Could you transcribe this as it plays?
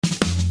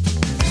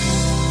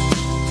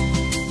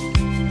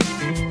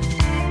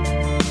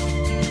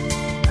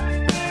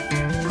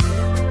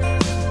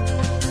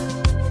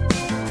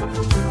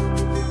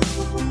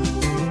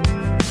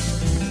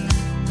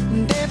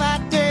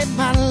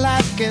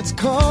gets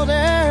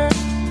colder.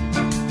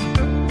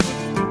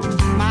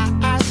 My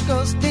eyes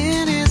go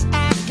dim as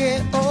I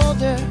get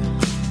older.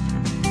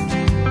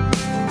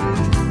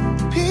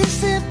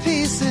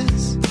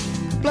 Pieces,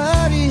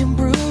 bloody and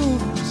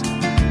bruised.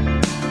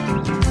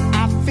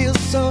 I feel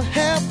so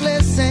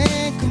helpless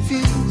and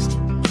confused.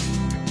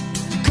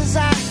 'Cause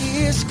I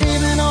hear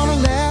screaming on the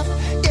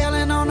left,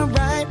 yelling on the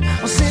right.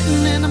 I'm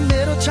sitting in the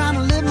middle trying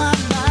to live my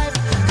life.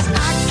 'Cause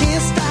I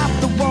can't stop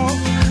the war,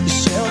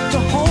 shelter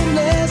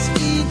homeless,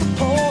 feed the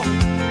poor.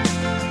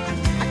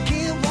 I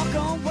can't walk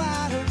on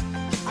water,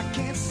 I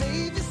can't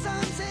save your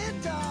sons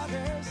and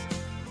daughters.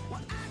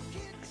 Well,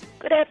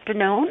 Good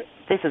afternoon.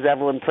 This is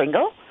Evelyn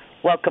Pringle.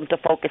 Welcome to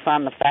Focus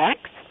on the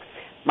Facts.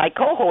 My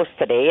co-host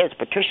today is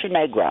Patricia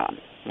Negron,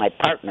 my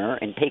partner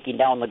in taking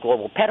down the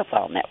Global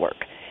Pedophile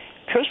Network.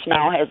 Trish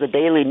now has a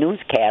daily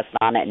newscast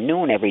on at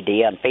noon every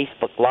day on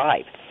Facebook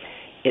Live.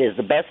 It is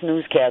the best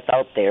newscast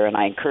out there, and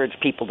I encourage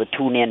people to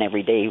tune in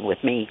every day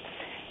with me.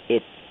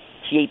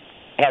 She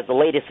has the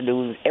latest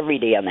news every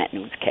day on that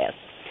newscast.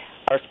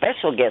 Our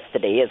special guest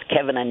today is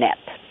Kevin Annett,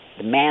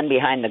 the man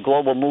behind the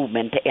global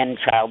movement to end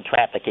child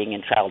trafficking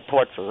and child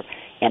torture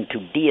and to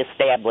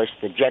deestablish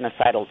the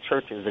genocidal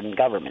churches and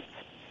governments.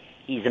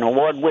 He's an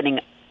award-winning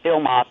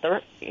film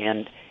author,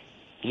 and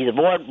he's an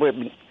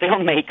award-winning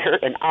filmmaker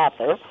and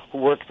author who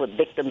works with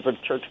victims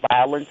of church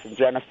violence and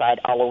genocide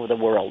all over the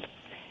world.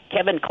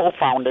 Kevin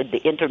co-founded the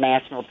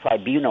International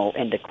Tribunal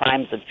into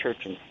Crimes of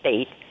Church and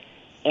State,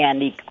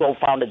 and he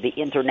co-founded the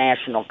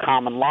International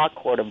Common Law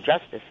Court of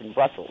Justice in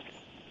Brussels.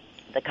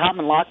 The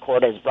Common Law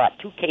Court has brought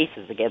 2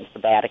 cases against the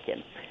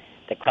Vatican,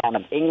 the Crown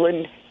of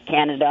England,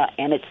 Canada,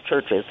 and its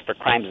churches for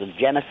crimes of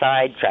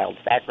genocide, child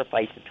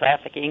sacrifice, and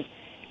trafficking,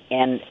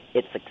 and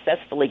it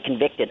successfully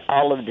convicted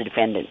all of the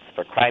defendants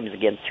for crimes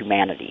against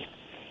humanity.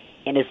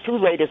 In his 2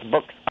 latest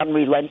books,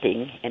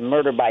 Unrelenting and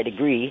Murder by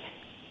Degree,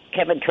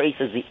 Kevin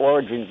traces the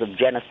origins of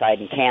genocide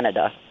in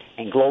Canada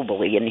and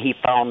globally, and he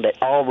found that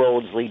all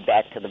roads lead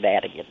back to the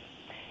Vatican.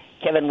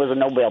 Kevin was a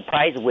Nobel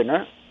Prize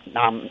winner,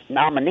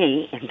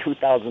 nominee in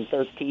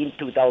 2013,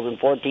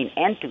 2014,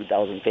 and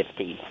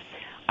 2015.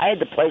 I had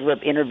the pleasure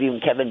of interviewing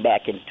Kevin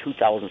back in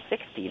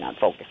 2016 on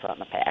Focus on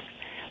the Facts.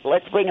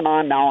 Let's bring him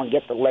on now and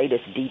get the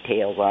latest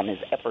details on his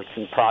efforts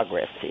and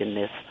progress in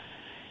this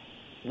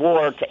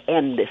war to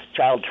end this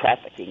child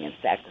trafficking and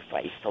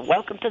sacrifice. So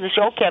welcome to the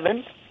show,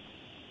 Kevin.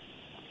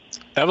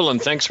 Evelyn,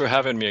 thanks for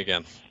having me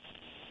again.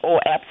 Oh,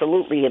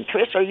 absolutely. And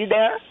Trish, are you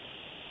there?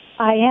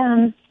 I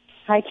am.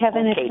 Hi,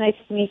 Kevin. Okay. It's nice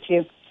to meet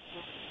you.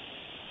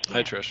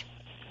 Hi, Trish.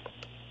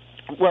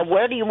 Well,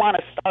 where do you want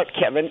to start,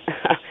 Kevin?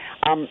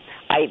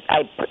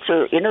 I put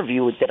your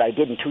interview that I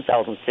did in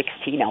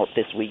 2016 out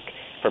this week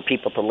for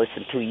people to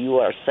listen to. You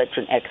are such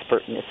an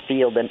expert in this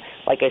field. And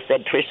like I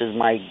said, Trish is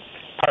my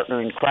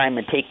partner in crime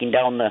in taking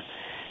down the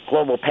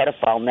Global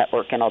Pedophile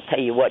Network. And I'll tell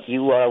you what,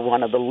 you are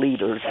one of the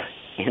leaders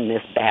in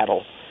this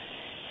battle.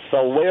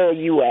 So where are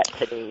you at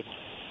today?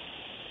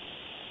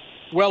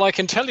 Well, I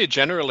can tell you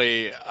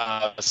generally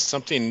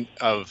something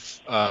of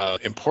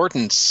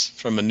importance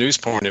from a news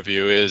point of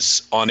view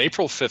is on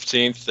April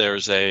 15th,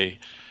 there's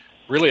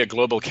really a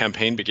global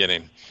campaign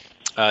beginning.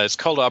 It's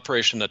called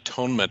Operation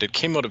Atonement. It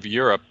came out of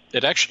Europe.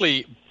 It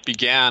actually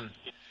began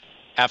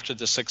after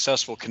the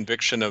successful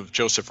conviction of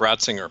Joseph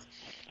Ratzinger,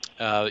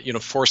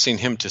 forcing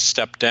him to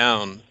step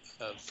down,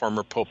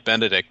 former Pope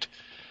Benedict.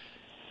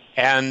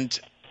 And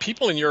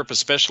people in Europe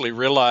especially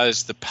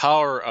realize the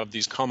power of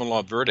these common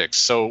law verdicts.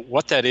 So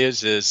what that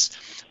is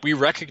we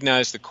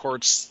recognize the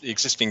courts, the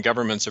existing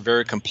governments are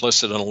very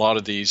complicit in a lot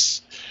of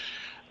these.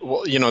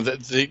 Well,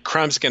 the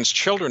crimes against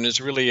children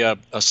is really a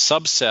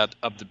subset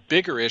of the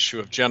bigger issue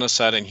of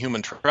genocide and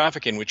human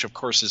trafficking, which of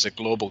course is a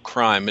global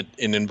crime. It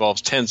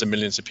involves tens of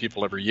millions of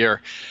people every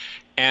year.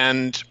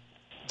 And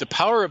the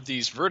power of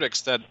these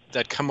verdicts that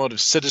come out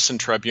of citizen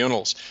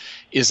tribunals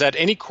is that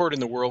any court in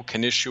the world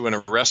can issue an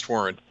arrest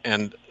warrant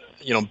and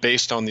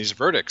based on these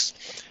verdicts.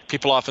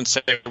 People often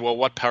say, well,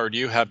 what power do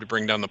you have to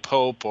bring down the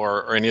Pope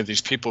or any of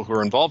these people who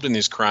are involved in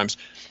these crimes?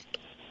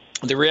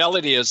 The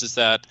reality is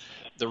that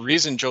the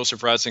reason Joseph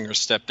Ratzinger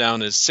stepped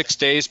down is 6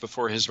 days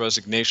before his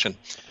resignation.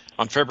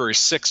 On February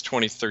 6,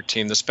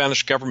 2013, the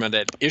Spanish government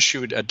had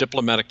issued a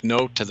diplomatic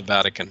note to the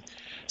Vatican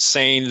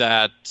saying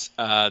that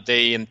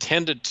they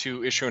intended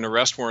to issue an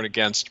arrest warrant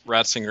against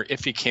Ratzinger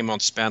if he came on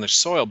Spanish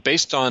soil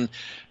based on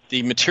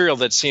the material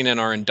that's seen in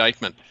our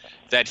indictment,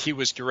 that he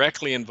was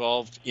directly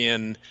involved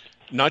in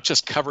not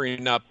just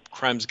covering up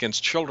crimes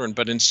against children,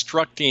 but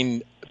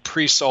instructing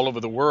priests all over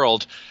the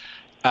world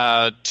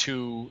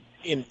to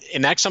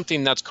enact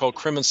something that's called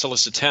crimen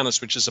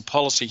sollicitanis, which is a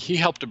policy he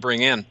helped to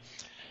bring in,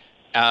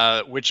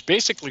 which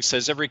basically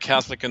says every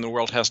Catholic in the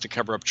world has to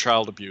cover up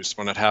child abuse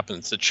when it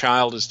happens. The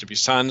child is to be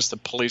silenced. The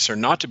police are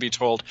not to be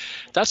told.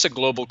 That's a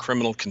global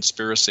criminal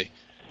conspiracy.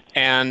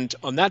 And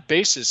on that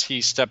basis,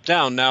 he stepped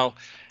down. Now,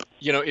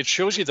 it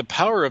shows you the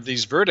power of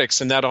these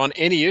verdicts and that on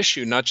any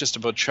issue, not just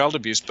about child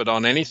abuse, but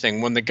on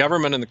anything, when the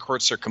government and the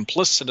courts are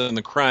complicit in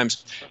the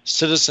crimes,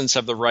 citizens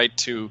have the right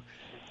to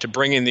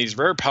bring in these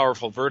very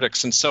powerful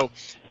verdicts. And so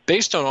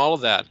Based on all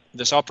of that,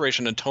 this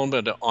Operation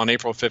Atonement on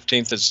April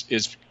 15th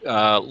is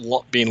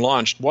being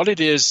launched. What it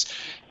is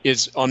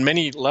on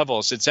many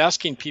levels, it's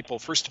asking people,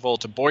 first of all,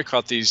 to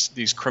boycott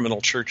these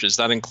criminal churches.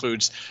 That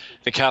includes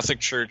the Catholic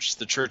Church,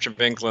 the Church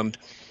of England,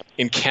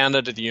 in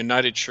Canada, the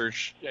United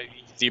Church,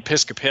 the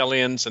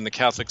Episcopalians and the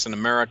Catholics in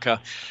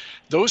America.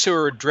 Those who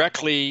are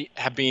directly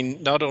have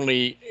been not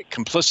only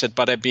complicit,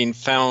 but have been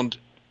found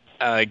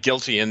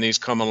guilty in these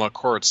common law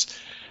courts.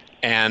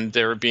 And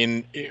there have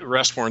been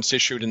arrest warrants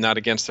issued in that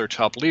against their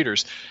top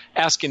leaders,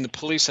 asking the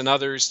police and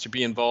others to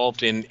be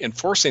involved in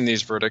enforcing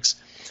these verdicts.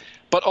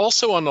 But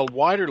also on a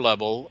wider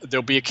level,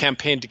 there'll be a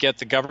campaign to get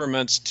the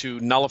governments to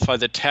nullify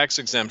the tax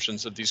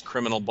exemptions of these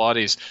criminal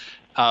bodies,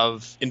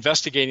 of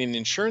investigating the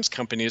insurance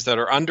companies that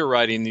are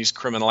underwriting these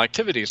criminal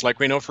activities. Like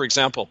we know, for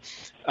example,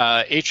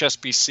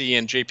 HSBC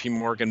and JP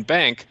Morgan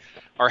Bank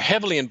are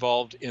heavily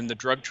involved in the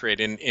drug trade,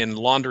 in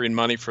laundering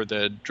money for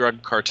the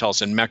drug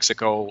cartels in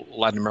Mexico,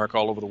 Latin America,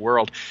 all over the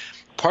world.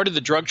 Part of the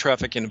drug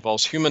trafficking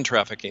involves human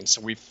trafficking. So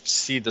we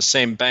see the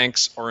same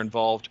banks are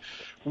involved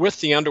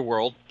with the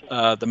underworld,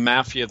 the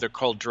mafia. They're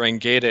called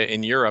 'Ndrangheta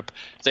in Europe.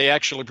 They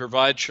actually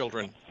provide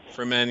children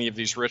for many of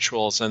these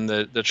rituals and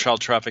the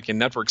child trafficking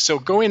networks. So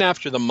going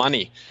after the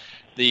money,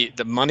 the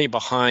money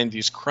behind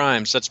these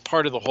crimes, that's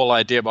part of the whole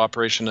idea of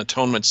Operation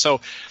Atonement.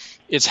 So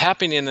it's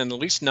happening in at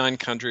least 9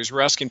 countries.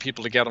 We're asking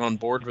people to get on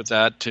board with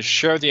that, to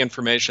share the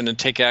information and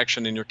take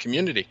action in your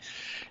community.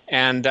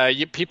 And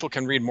people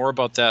can read more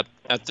about that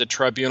at the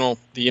tribunal,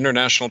 the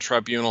International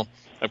Tribunal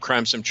of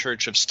Crimes and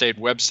Church of State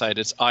website.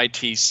 It's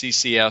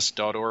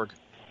itccs.org.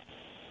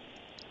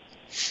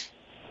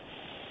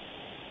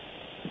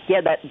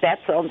 Yeah, that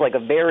sounds like a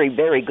very,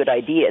 very good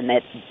idea. And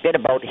that bit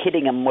about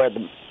hitting them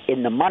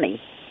in the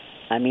money,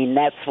 I mean,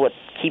 that's what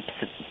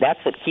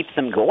keeps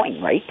them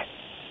going, right?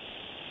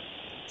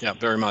 Yeah,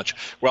 very much.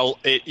 Well,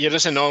 it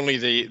isn't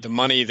only the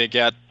money they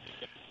get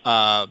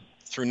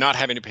through not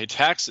having to pay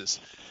taxes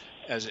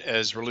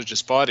as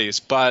religious bodies,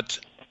 but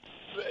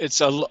it's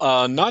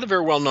not a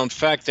very well-known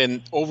fact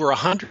that over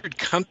 100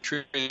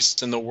 countries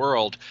in the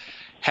world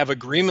have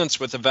agreements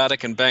with the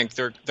Vatican Bank.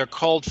 They're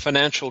called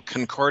financial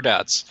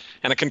concordats.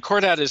 And a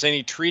concordat is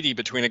any treaty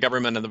between a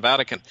government and the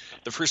Vatican.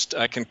 The first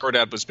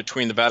concordat was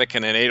between the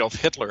Vatican and Adolf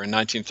Hitler in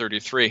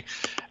 1933,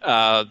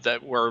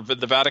 where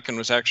the Vatican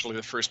was actually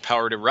the first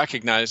power to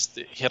recognize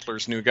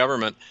Hitler's new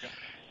government.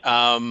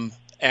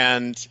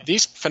 And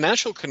these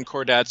financial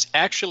concordats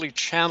actually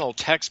channel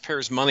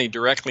taxpayers' money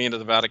directly into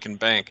the Vatican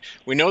Bank.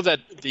 We know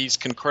that these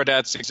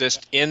concordats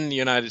exist in the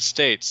United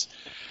States.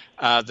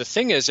 The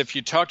thing is, if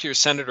you talk to your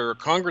senator or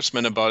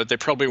congressman about it, they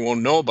probably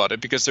won't know about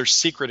it because they're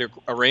secret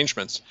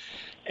arrangements.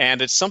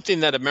 And it's something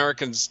that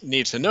Americans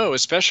need to know,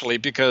 especially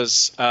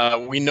because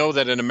we know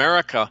that in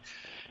America,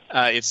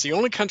 it's the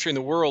only country in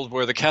the world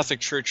where the Catholic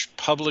Church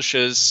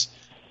publishes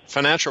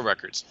financial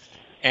records.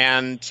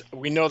 And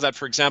we know that,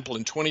 for example,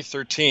 in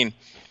 2013,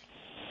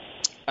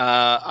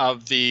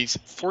 of the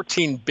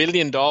 $14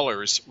 billion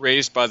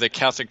raised by the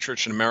Catholic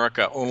Church in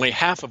America, only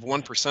half of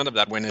 1% of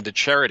that went into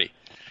charity.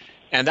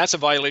 And that's a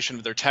violation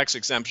of their tax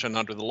exemption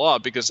under the law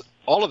because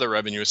all of their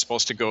revenue is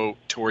supposed to go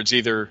towards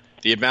either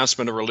the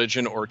advancement of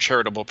religion or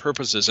charitable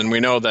purposes. And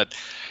we know that,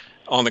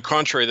 on the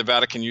contrary, the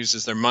Vatican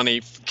uses their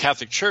money,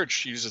 Catholic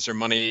Church uses their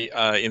money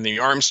in the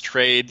arms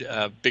trade,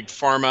 big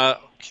pharma.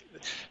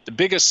 The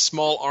biggest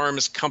small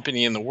arms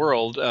company in the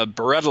world,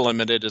 Beretta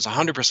Limited, is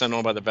 100%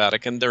 owned by the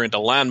Vatican. They're into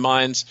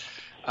landmines,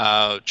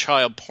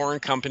 child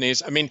porn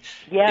companies. I mean,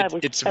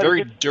 it's a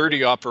very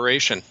dirty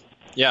operation.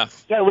 Yeah.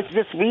 Yeah,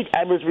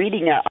 I was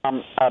reading a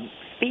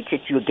speech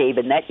that you gave,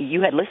 and that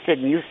you had listed,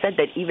 and you said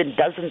that even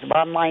dozens of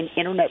online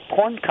internet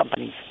porn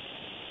companies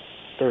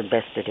they're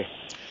invested in.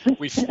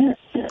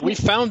 We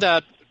found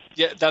that.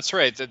 Yeah, that's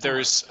right. That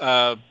there's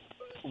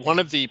one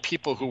of the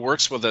people who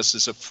works with us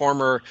is a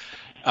former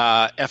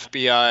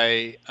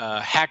FBI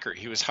hacker.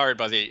 He was hired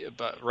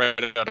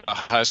right out of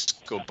high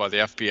school by the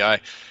FBI.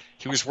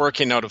 He was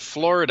working out of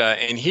Florida,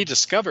 and he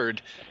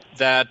discovered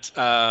that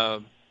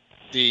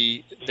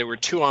there were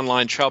 2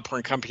 online child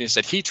porn companies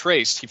that he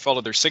traced. He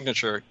followed their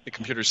signature, the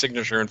computer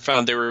signature, and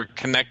found they were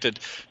connected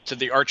to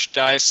the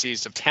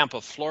Archdiocese of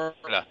Tampa,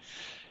 Florida.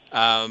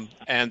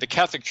 And the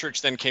Catholic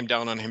Church then came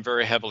down on him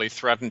very heavily,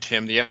 threatened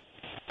him. The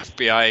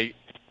FBI,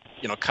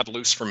 cut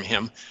loose from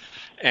him,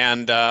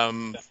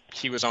 and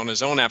he was on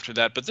his own after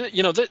that. But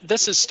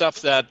this is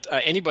stuff that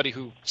anybody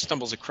who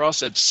stumbles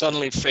across it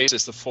suddenly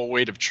faces the full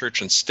weight of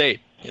church and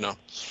state.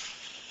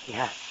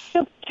 Yeah.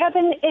 So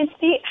Kevin,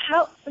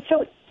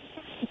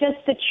 does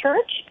the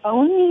church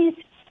own these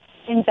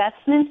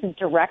investments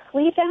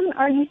directly then,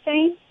 are you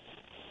saying?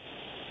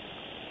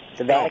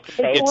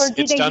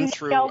 It's done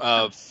through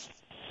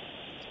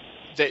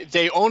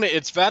they own it.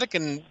 It's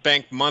Vatican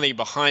Bank money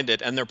behind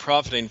it, and they're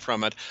profiting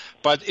from it.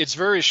 But it's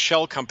various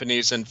shell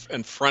companies and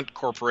front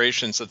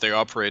corporations that they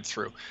operate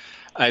through.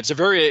 It's a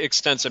very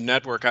extensive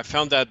network. I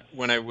found that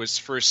when I was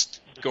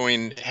first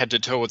going head to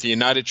toe with the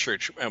United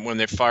Church when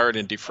they fired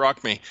and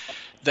defrocked me,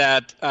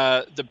 that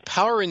the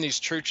power in these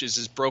churches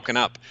is broken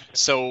up,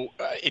 so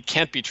it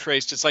can't be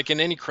traced. It's like in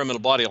any criminal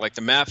body, like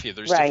the mafia,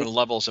 there's different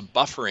levels of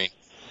buffering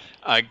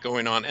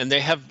going on, and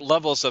they have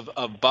levels of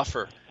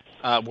buffer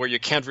where you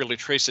can't really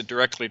trace it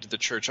directly to the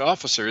church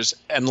officers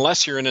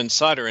unless you're an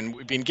insider, and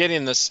we've been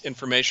getting this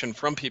information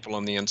from people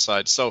on the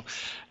inside. So,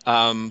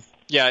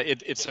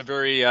 it's a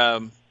very,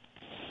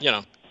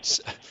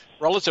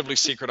 relatively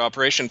secret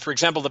operation. For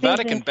example, the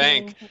Vatican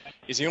Bank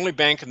is the only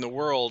bank in the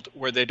world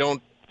where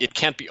it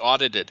can't be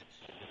audited.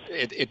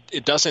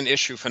 It doesn't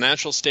issue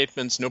financial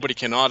statements. Nobody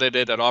can audit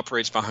it. It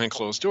operates behind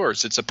closed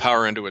doors. It's a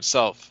power unto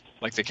itself,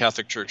 like the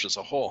Catholic Church as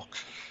a whole.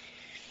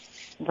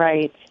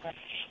 Right.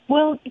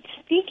 Well,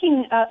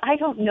 speaking, I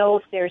don't know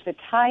if there's a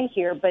tie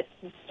here, but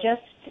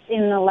just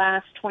in the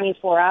last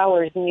 24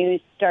 hours,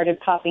 news started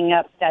popping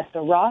up that the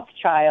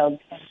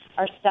Rothschilds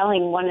are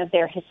selling one of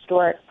their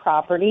historic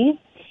properties.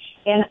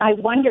 And I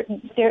wondered,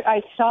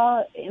 I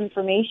saw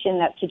information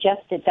that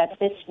suggested that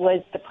this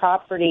was the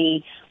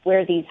property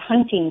where these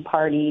hunting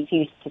parties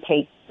used to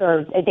take,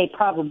 or they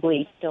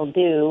probably still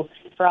do,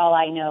 for all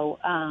I know,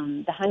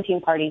 the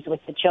hunting parties with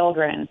the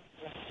children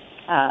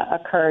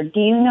occurred. Do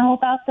you know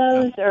about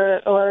those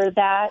or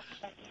that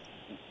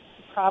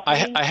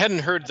property? I hadn't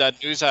heard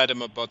that news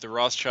item about the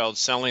Rothschilds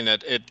selling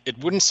it. It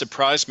wouldn't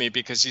surprise me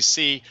because, you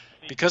see,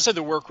 because of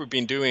the work we've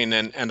been doing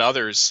and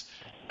others,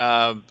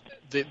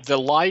 the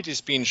light is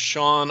being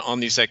shone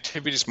on these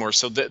activities more.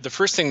 So the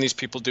first thing these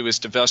people do is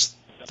divest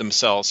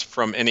themselves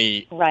from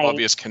any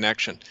obvious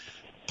connection,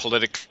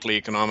 politically,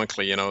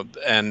 economically,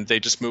 and they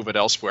just move it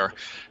elsewhere.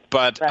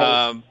 But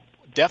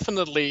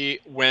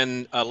definitely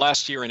when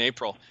last year in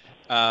April,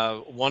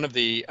 one of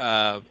the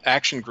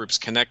action groups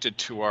connected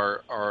to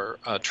our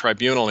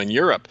tribunal in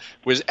Europe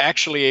was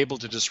actually able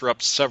to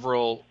disrupt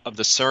several of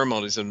the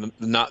ceremonies in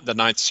the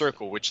Ninth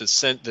Circle, which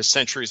is the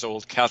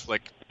centuries-old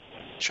Catholic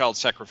child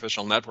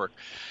sacrificial network.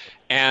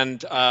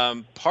 And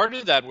part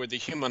of that were the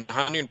human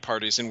hunting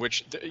parties, in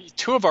which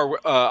two of our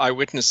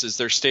eyewitnesses,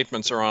 their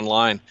statements are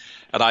online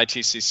at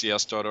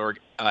itccs.org.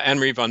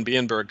 Anne-Marie von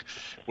Bienberg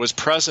was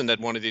present at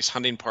one of these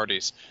hunting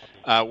parties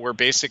where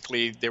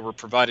basically they were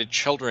provided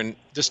children.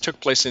 This took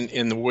place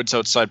in the woods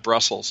outside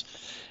Brussels.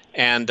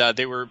 And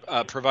they were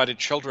provided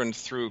children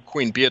through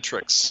Queen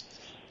Beatrix,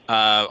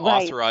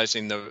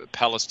 authorizing the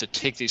palace to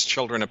take these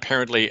children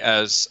apparently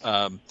as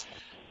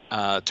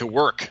to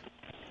work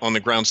on the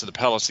grounds of the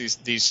palace.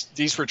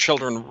 These were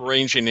children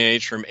ranging in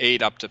age from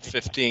 8 up to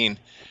 15,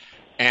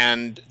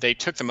 and they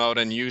took them out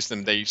and used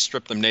them. They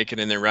stripped them naked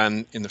and they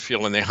ran in the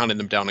field and they hunted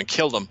them down and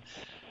killed them,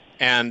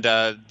 and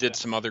did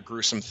some other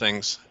gruesome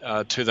things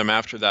to them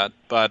after that.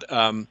 But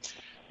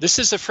this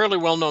is a fairly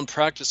well-known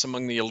practice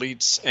among the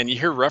elites, and you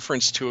hear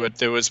reference to it.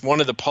 There was one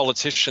of the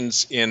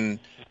politicians in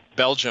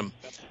Belgium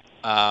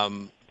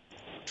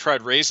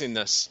tried raising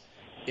this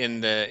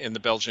in the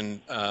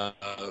Belgian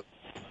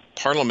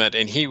Parliament,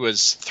 and he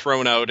was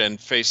thrown out and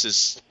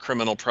faces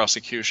criminal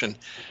prosecution.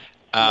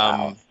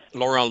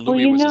 Laurent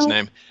Louis was his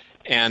name.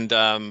 And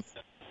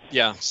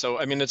so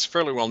I mean, it's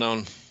fairly well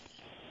known.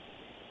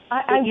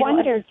 I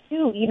wonder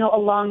too,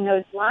 along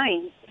those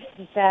lines,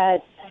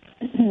 that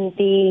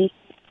the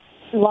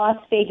Las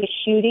Vegas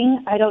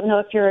shooting, I don't know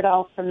if you're at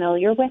all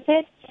familiar with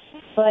it,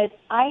 but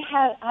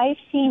I've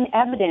seen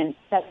evidence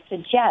that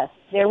suggests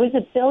there was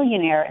a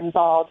billionaire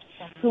involved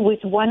who was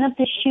one of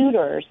the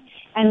shooters.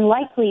 And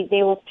likely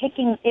they were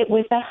it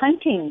was a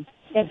hunting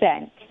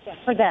event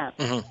for them.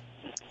 Mm-hmm.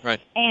 Right.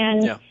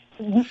 And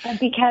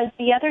because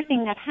the other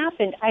thing that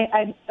happened,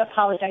 I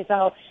apologize,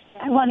 I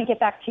want to get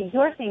back to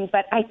your thing,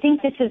 but I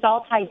think this is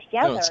all tied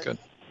together. No, that's good.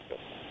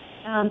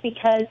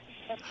 Because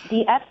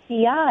the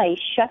FBI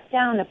shut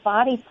down a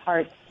body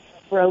parts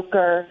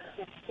broker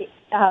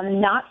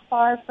not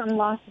far from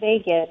Las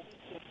Vegas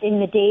in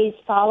the days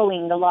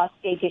following the Las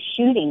Vegas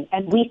shooting.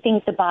 And we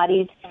think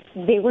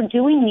they were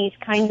doing these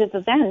kinds of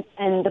events,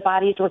 and the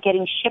bodies were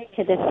getting shipped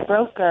to this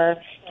broker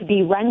to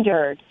be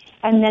rendered.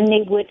 And then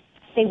they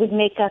would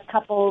make a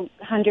couple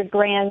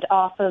 $100,000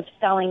 off of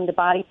selling the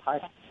body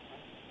parts.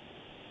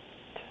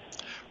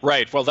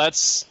 Right. Well,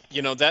 that's,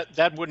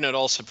 that wouldn't at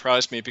all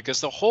surprise me,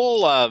 because the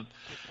whole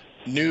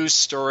news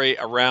story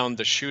around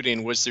the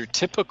shooting was their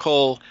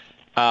typical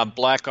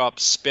black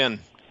ops spin.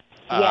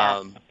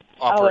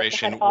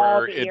 Operation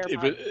where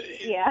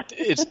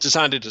it's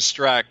designed to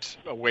distract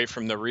away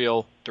from the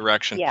real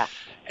direction. Yeah.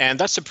 And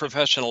that's a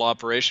professional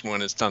operation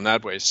when it's done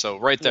that way. So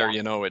right there,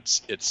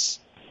 it's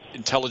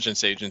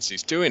intelligence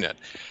agencies doing it.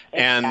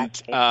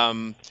 Exactly.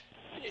 And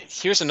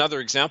here's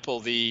another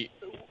example.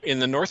 In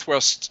the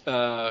northwest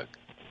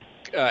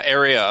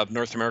area of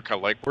North America,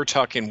 like we're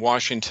talking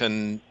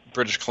Washington,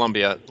 British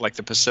Columbia, like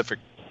the Pacific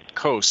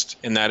coast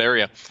in that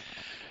area,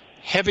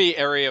 heavy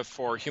area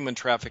for human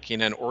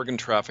trafficking and organ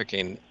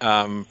trafficking.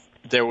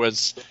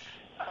 There's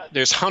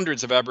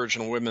hundreds of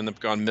Aboriginal women that have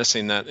gone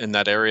missing in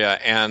that area,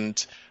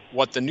 and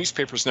what the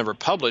newspapers never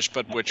published,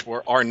 but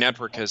our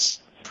network has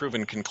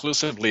proven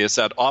conclusively, is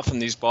that often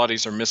these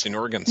bodies are missing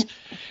organs.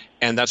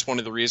 And that's one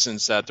of the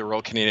reasons that the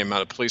Royal Canadian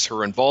Mounted Police who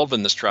are involved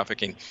in this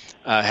trafficking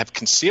have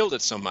concealed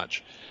it so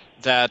much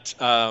that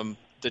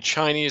the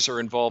Chinese are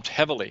involved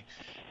heavily.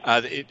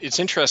 It's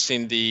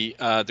interesting,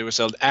 there was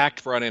an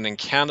act brought in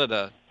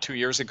Canada 2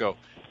 years ago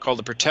called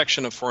the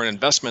Protection of Foreign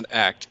Investment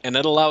Act, and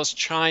it allows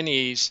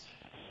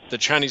the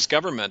Chinese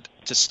government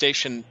to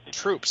station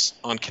troops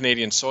on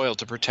Canadian soil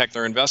to protect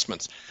their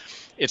investments.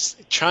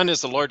 China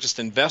is the largest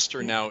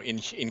investor now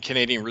in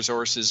Canadian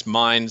resources,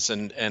 mines,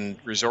 and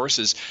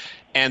resources,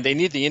 and they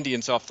need the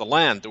Indians off the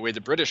land the way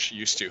the British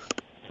used to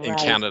in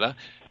Canada.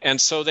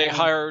 And so they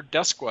hire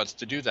death squads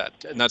to do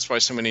that, and that's why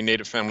so many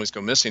Native families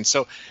go missing.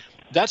 So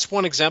that's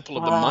one example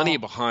of the money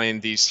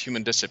behind these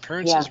human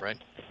disappearances, right?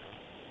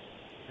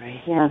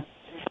 Right. Yeah.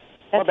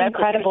 That's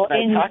incredible. What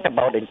I talked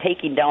about in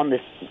taking down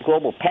this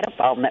global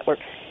pedophile network.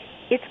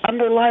 It's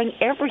underlying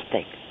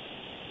everything.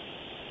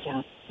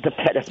 Yeah. The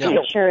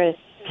pedophile. It sure is.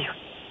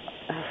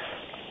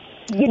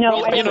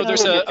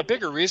 There's a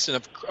bigger reason,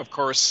 of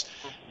course.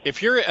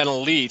 If you're an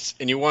elite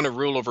and you want to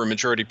rule over a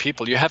majority of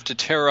people, you have to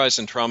terrorize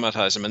and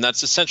traumatize them, and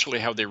that's essentially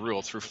how they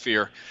rule, through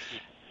fear.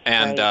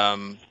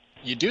 And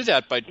you do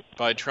that by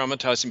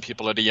traumatizing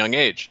people at a young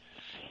age,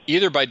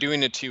 either by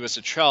doing it to you as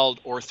a child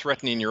or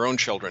threatening your own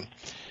children.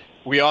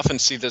 We often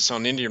see this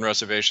on Indian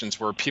reservations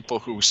where people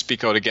who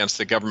speak out against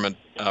the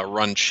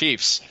government-run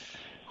chiefs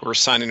who are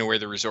signing away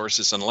the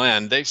resources and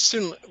land, they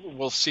soon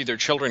will see their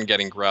children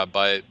getting grabbed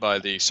by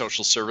the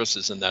social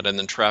services and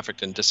then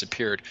trafficked and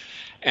disappeared.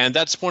 And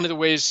that's one of the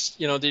ways,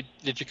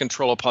 that you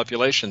control a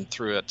population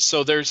through it.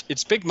 So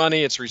it's big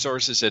money, it's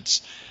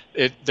resources,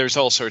 there's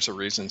all sorts of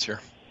reasons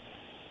here.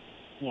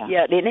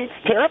 Yeah, and it's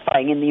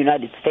terrifying in the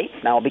United States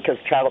now because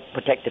Child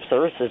Protective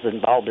Services is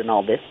involved in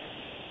all this,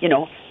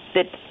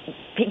 that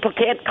people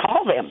can't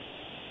call them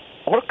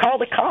or call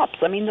the cops.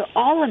 I mean, they're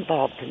all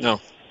involved in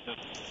this.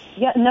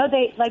 Yeah, no,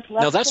 they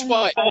that's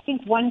why I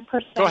think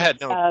 1%. Go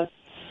ahead. No.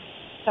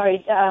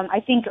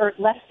 I think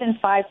less than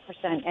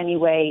 5%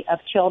 anyway of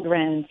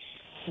children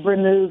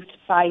removed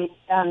by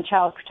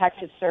Child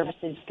Protective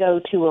Services go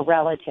to a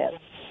relative.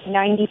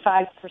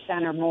 95%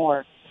 or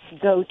more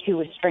go to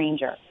a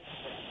stranger.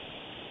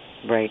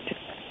 Right.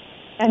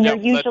 And they're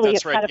usually a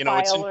pedophile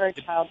right. or a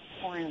child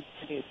porn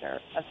producer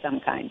of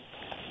some kind.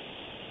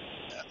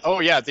 Oh,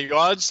 yeah. The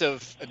odds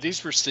of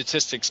these were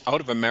statistics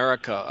out of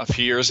America a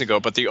few years ago,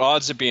 but the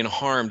odds of being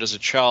harmed as a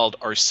child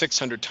are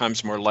 600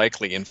 times more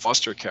likely in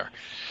foster care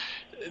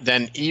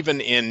than even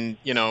in,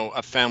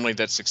 a family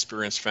that's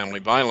experienced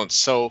family violence.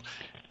 So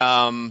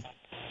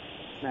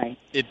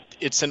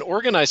it's an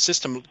organized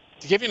system.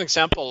 To give you an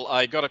example,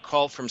 I got a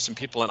call from some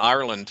people in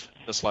Ireland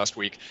this last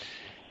week,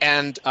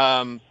 and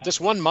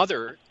this one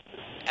mother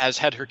has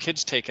had her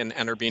kids taken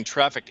and are being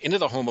trafficked into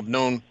the home of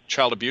known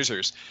child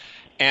abusers.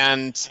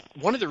 And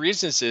one of the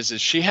reasons is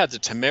she had the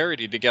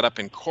temerity to get up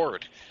in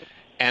court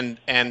and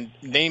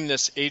name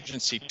this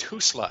agency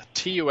TUSLA,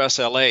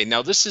 T-U-S-L-A.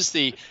 Now, this is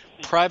the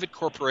private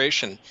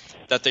corporation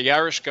that the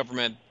Irish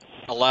government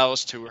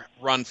allows to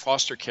run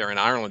foster care in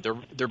Ireland.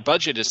 Their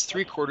budget is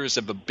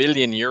 €750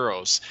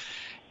 million,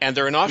 and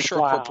they're an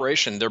offshore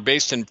corporation. They're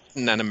based in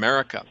Britain and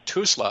America,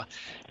 TUSLA,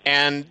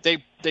 and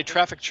they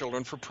traffic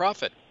children for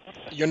profit.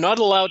 You're not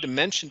allowed to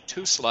mention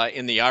TUSLA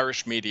in the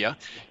Irish media.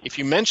 If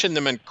you mention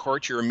them in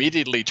court, you're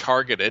immediately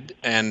targeted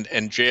and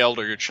jailed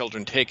or your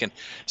children taken.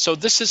 So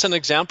this is an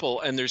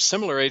example, and there's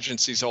similar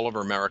agencies all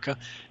over America,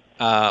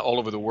 all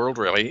over the world,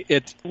 really.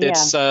 It's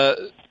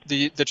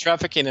the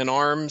trafficking in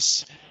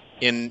arms,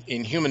 in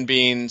human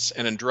beings,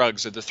 and in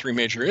drugs are the three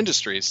major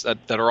industries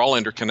that are all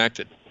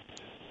interconnected.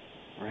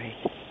 Right.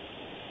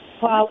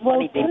 Well,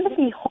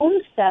 Timothy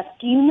Homestead,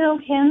 do you know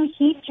him?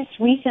 He just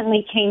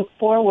recently came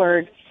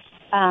forward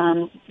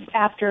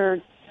after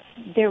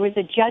there was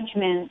a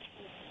judgment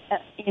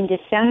in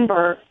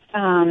December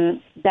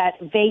that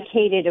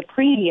vacated a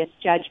previous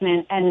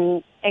judgment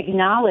and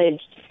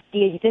acknowledged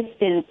the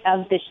existence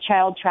of this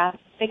child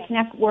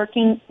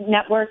trafficking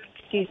network,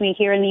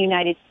 here in the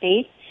United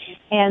States,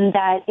 and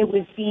that it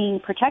was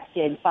being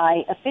protected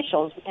by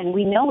officials. And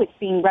we know it's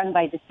being run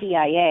by the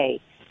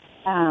CIA.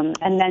 And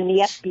then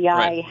the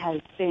FBI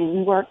has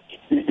been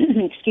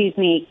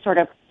sort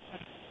of,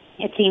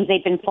 it seems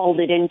they've been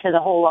folded into the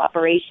whole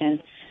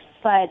operation.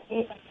 But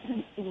it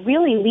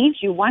really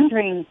leaves you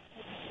wondering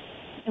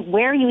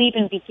where you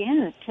even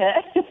begin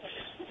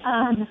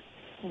to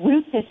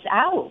root this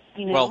out,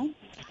 Well,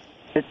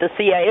 the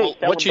CIA.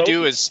 What you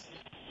do is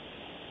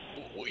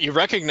you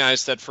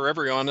recognize that for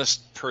every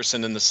honest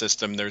person in the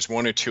system, there's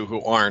one or two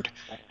who aren't.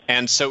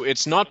 And so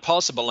it's not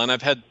possible. And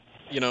I've had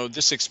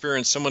this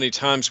experience so many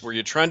times where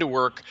you're trying to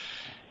work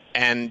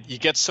and you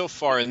get so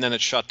far and then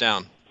it's shut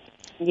down.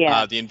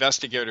 Yeah. The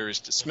investigator is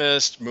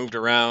dismissed, moved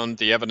around,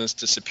 the evidence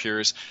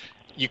disappears.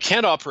 You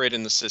can't operate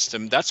in the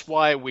system. That's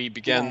why we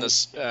began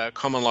this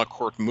common law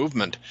court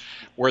movement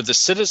where the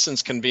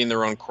citizens convene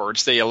their own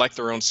courts. They elect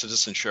their own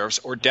citizen sheriffs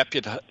or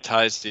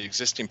deputize the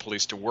existing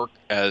police to work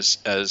as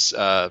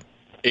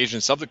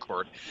agents of the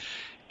court.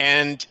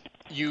 And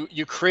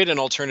you create an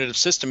alternative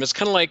system. It's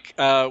kind of like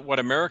what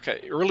America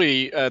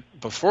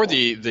before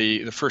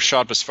the first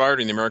shot was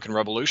fired in the American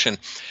Revolution.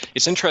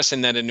 It's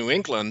interesting that in New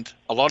England,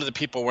 a lot of the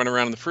people went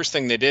around, and the first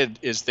thing they did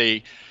is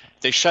they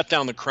shut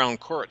down the Crown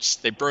courts.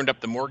 They burned up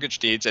the mortgage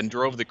deeds and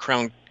drove the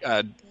Crown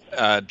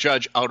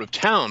judge out of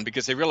town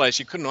because they realized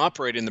you couldn't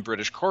operate in the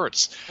British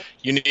courts.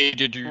 You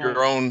needed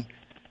your own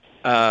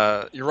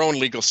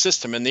legal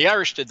system, and the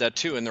Irish did that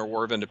too in their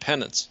War of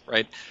Independence,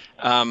 right?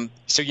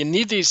 So you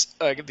need these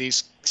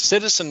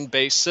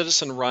citizen-based,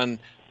 citizen-run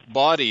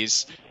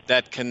bodies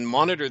that can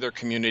monitor their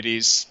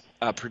communities,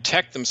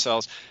 protect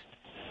themselves.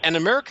 And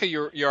America,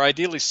 you're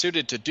ideally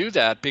suited to do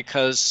that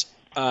because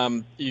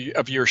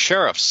of your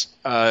sheriffs.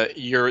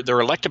 They're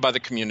elected by the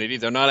community.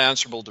 They're not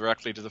answerable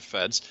directly to the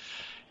feds.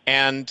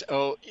 And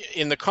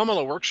in the common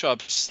law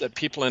workshops that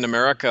people in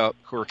America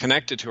who are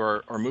connected to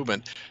our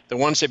movement, the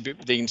ones that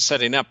have been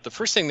setting up, the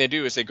first thing they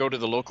do is they go to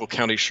the local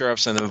county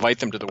sheriffs and invite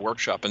them to the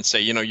workshop and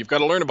say, you've got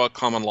to learn about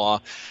common law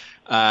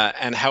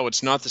and how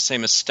it's not the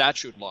same as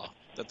statute law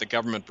that the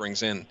government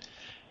brings in,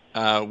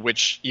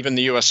 which even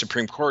the U.S.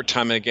 Supreme Court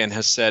time and again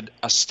has said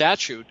a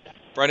statute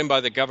brought in by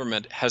the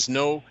government has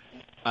no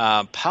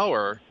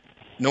power,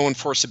 no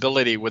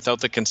enforceability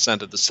without the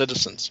consent of the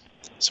citizens.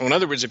 So in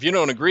other words, if you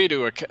don't agree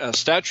to a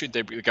statute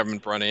that the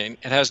government brought in,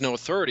 it has no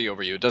authority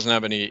over you. It doesn't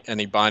have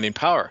any binding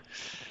power.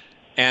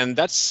 And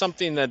that's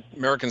something that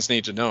Americans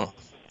need to know.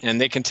 And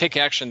they can take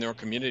action in their own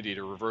community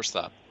to reverse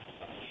that.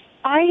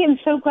 I am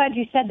so glad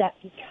you said that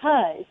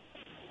because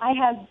I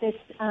have this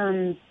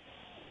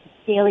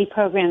daily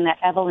program that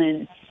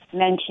Evelyn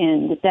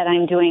mentioned that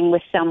I'm doing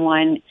with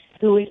someone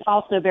who is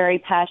also very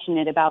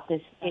passionate about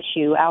this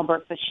issue,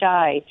 Albert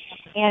Bashai.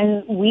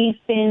 And we've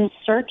been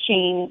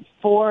searching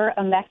for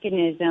a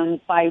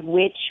mechanism by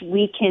which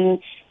we can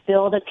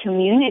build a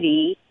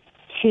community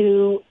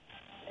to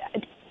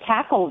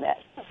tackle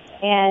this.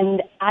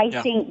 And I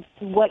think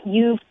what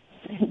you've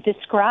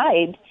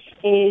described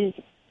is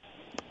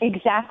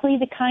exactly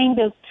the kind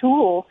of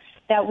tool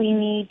that we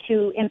need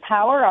to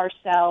empower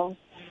ourselves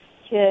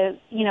to,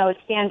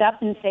 stand up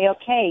and say,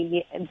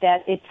 okay,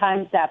 that it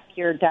time's up,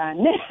 you're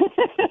done.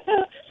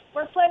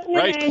 We're putting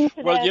an end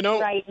to this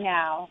right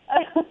now.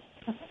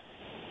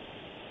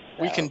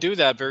 We can do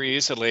that very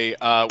easily.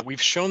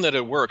 We've shown that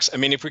it works. I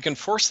mean, if we can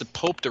force the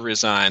Pope to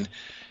resign,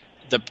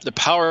 the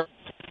power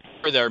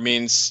there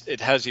means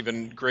it has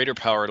even greater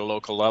power at a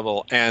local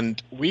level.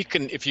 And we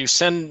can, if you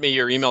send me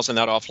your emails on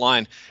that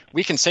offline,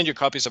 we can send you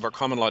copies of our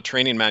common law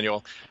training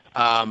manual.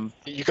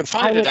 You can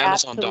find it at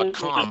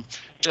Amazon.com.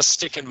 Just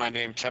stick in my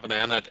name, Kevin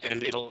Annett,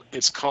 and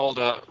it's called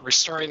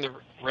Restoring the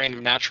Reign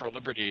of Natural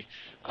Liberty,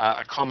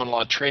 a common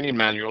law training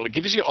manual. It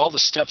gives you all the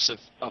steps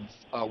of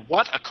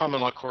what a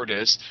common law court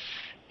is.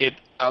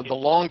 The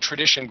long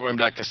tradition going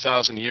back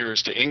 1,000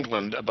 years to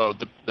England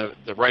about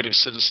the right of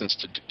citizens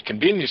to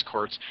convene these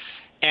courts,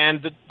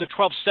 and the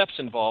 12 steps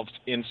involved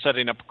in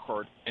setting up a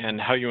court and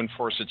how you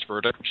enforce its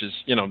verdict, which is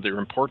the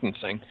important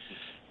thing.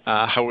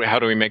 How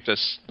do we make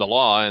this the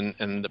law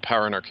and the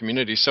power in our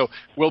community? So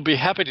we'll be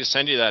happy to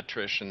send you that,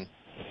 Trish. And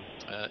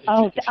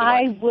if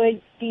I like.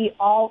 would be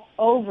all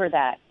over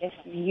that if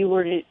you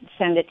were to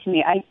send it to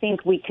me. I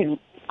think we could.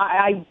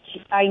 I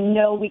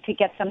know we could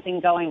get something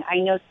going. I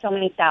know so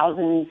many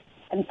thousands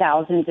and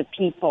thousands of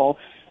people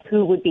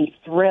who would be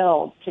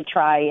thrilled to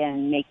try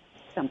and make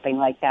something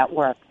like that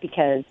work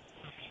because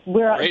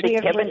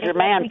Kevin's your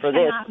man for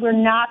this. We're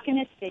not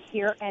going to sit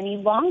here any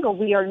longer.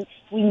 We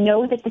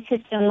know that the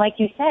system, like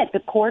you said,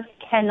 the courts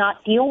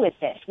cannot deal with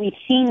this. We've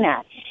seen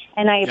that.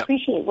 And I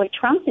appreciate what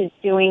Trump is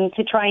doing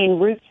to try and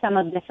root some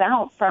of this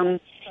out from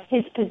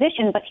his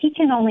position, but he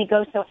can only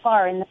go so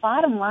far. And the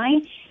bottom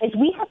line is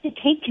we have to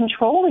take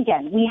control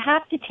again. We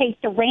have to take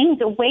the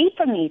reins away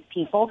from these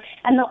people.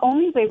 And the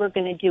only way we're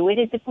going to do it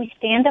is if we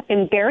stand up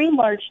in very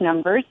large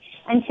numbers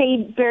and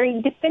say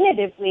very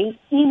definitively,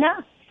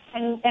 enough.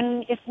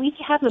 And if we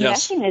have a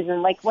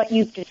mechanism like what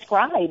you've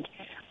described,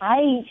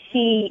 I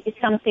see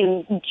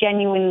something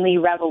genuinely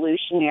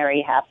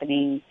revolutionary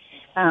happening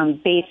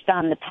based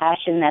on the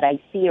passion that I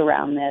see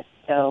around this.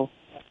 So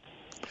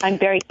I'm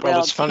very thrilled.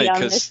 Well, it's funny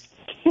because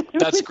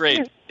that's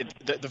great.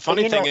 The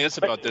funny thing is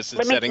about this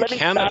is that in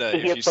Canada,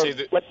 if you say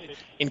that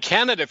in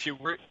Canada, if you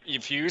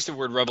use the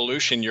word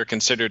revolution, you're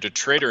considered a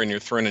traitor and you're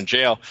thrown in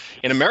jail.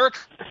 In America,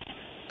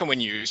 when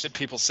you use it,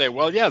 people say,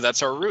 well, yeah,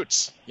 that's our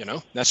roots.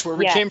 That's where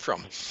we came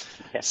from.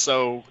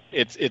 So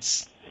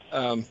it's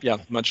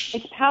much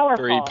it's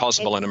powerful. Very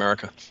possible in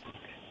America.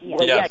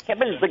 Well,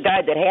 Kevin's the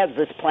guy that has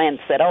this plan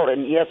set out,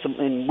 and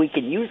and we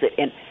can use it.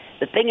 And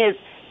the thing is,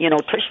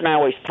 Trish and I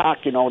always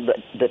talk,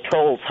 the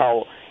trolls,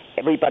 how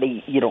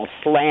everybody,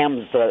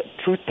 slams the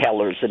truth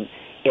tellers. And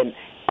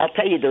I'll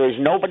tell you, there is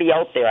nobody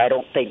out there, I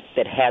don't think,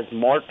 that has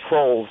more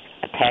trolls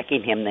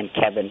attacking him than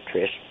Kevin,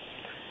 Trish.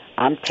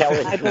 I'm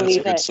telling you. I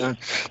believe it. I think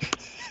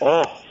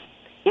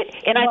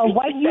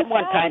you said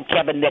one time,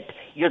 Kevin, that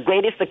your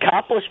greatest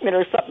accomplishment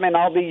or something in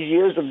all these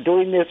years of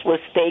doing this was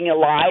staying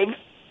alive.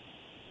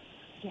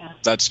 Yeah.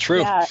 That's true.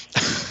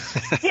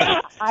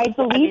 Yeah. I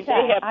believe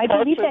that. I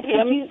believe that.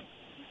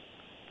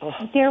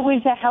 There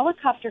was a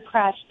helicopter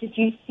crash. Did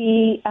you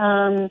see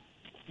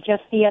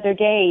just the other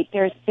day?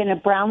 There's been a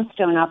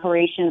brownstone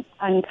operation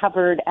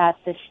uncovered at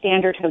the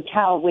Standard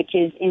Hotel, which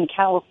is in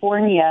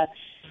California.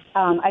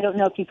 I don't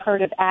know if you've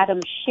heard of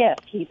Adam Schiff.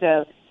 He's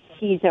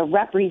a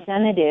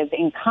representative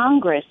in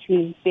Congress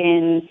who's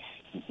been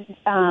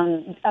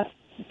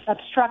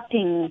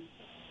obstructing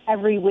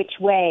every which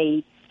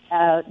way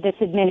this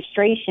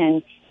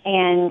administration,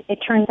 and it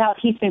turns out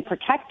he's been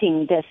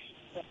protecting this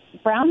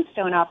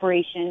brownstone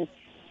operation,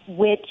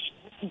 which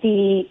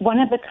one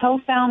of the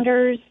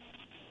co-founders,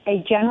 a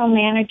general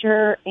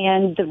manager,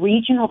 and the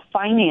regional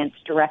finance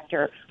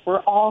director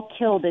were all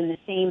killed in the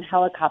same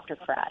helicopter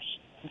crash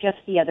just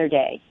the other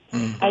day.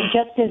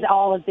 Just as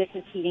all of this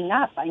is heating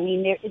up. I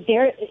mean,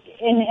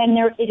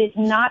 it is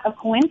not a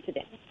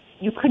coincidence.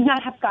 You could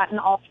not have gotten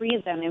all three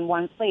of them in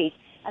one place,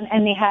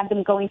 and they had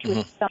them going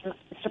to some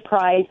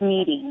surprise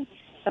meeting,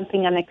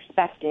 something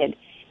unexpected,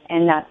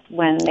 and that's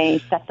when they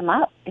set them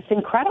up. It's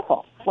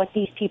incredible what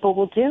these people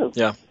will do.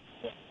 Yeah.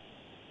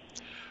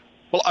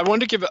 Well, I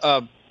wanted to give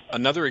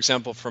another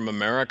example from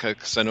America,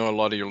 because I know a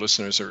lot of your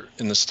listeners are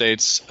in the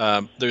States.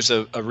 There's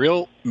a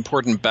real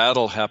important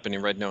battle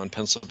happening right now in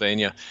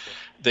Pennsylvania.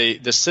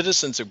 The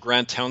citizens of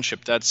Grant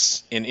Township,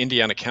 that's in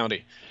Indiana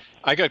County.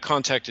 I got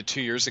contacted 2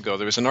 years ago.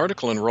 There was an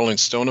article in Rolling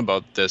Stone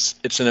about this.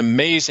 It's an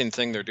amazing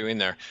thing they're doing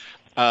there.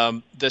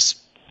 This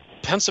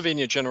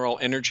Pennsylvania General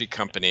Energy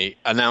Company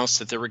announced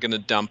that they were going to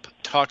dump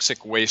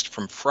toxic waste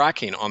from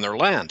fracking on their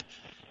land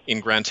in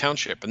Grant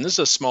Township. And this is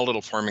a small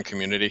little farming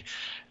community.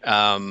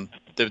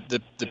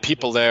 The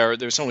people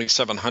there's only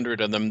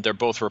 700 of them. They're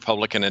both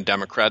Republican and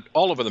Democrat,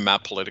 all over the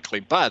map politically,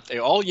 but they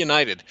all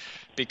united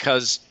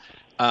because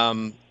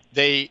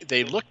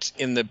they looked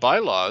in the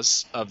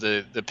bylaws of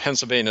the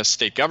Pennsylvania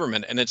state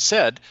government, and it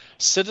said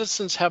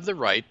citizens have the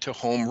right to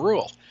home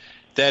rule.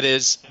 That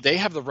is, they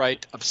have the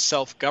right of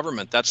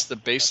self-government. That's the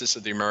basis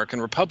of the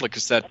American Republic,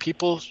 is that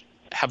people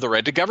have the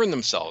right to govern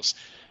themselves.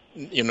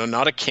 You know,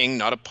 not a king,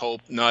 not a pope,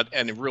 not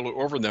any ruler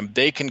over them.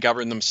 They can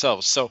govern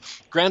themselves. So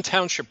Grant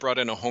Township brought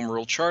in a home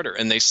rule charter,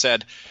 and they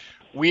said,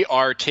 we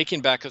are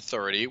taking back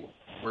authority.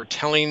 We're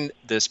telling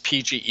this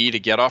PGE to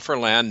get off our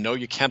land. No,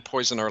 you can't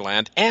poison our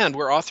land. And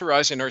we're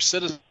authorizing our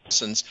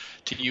citizens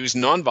to use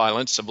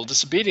nonviolent civil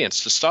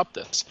disobedience to stop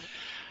this.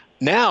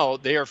 Now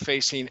they are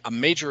facing a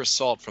major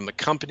assault from the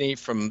company,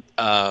 from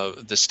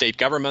the state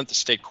government, the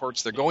state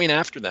courts. They're going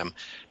after them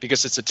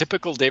because it's a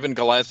typical David and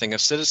Goliath thing, of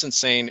citizens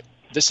saying,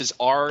 this is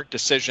our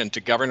decision to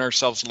govern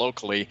ourselves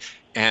locally,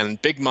 and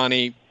big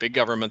money, big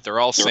government, they're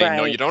all saying,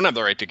 no, you don't have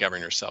the right to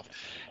govern yourself.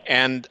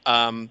 And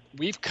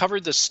we've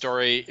covered this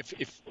story.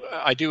 If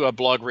I do a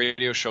blog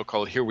radio show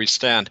called Here We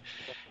Stand,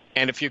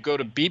 and if you go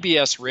to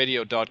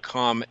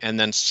bbsradio.com and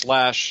then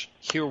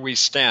 /Here We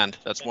Stand,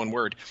 that's one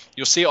word,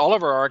 you'll see all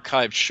of our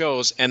archived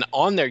shows, and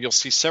on there you'll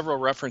see several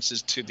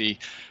references to the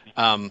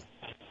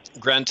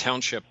Grand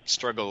Township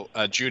struggle,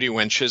 Judy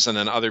Winches and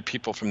then other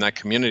people from that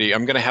community.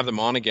 I'm going to have them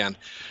on again.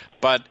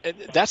 But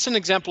that's an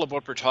example of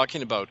what we're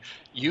talking about,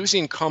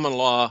 using common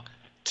law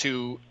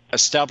to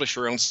establish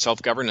your own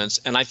self-governance.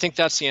 And I think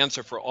that's the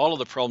answer for all of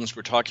the problems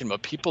we're talking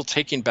about, people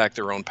taking back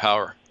their own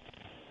power.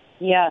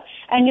 Yeah,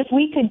 and if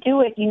we could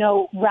do it,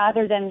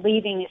 rather than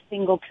leaving a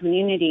single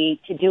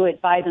community to do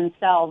it by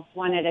themselves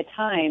one at a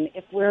time,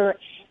 if we're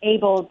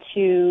able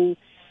to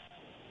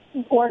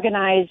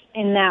organize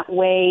in that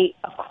way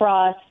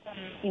across,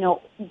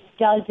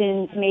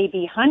 dozens,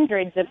 maybe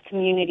hundreds of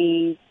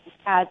communities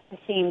at the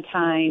same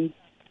time,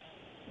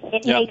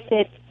 it makes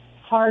it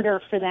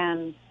harder for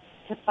them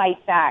to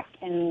fight back.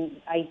 And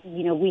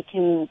we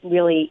can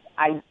really,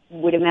 I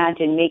would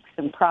imagine, make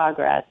some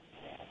progress.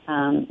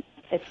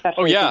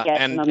 Especially to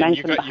get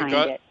momentum behind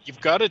it. You've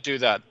got to do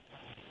that.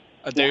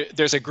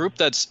 There's a group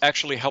that's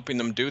actually helping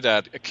them do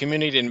that, a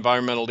Community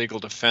Environmental Legal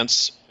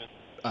Defense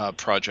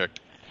project.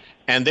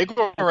 And they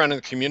go around in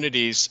the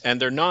communities,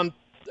 and they're not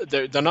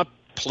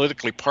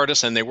politically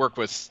partisan. They work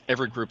with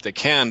every group they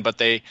can, but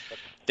they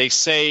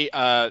say,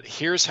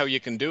 here's how you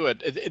can do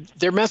it.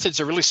 Their methods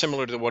are really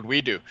similar to what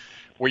we do,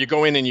 where you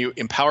go in and you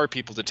empower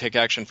people to take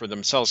action for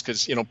themselves,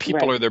 because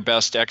people are their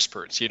best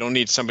experts. You don't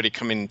need somebody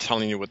coming and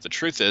telling you what the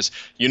truth is.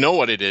 You know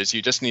what it is.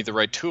 You just need the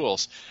right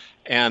tools,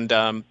 and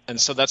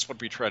so that's what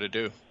we try to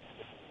do.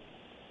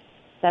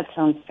 That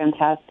sounds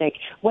fantastic.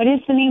 What is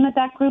the name of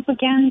that group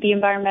again? The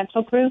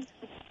environmental group?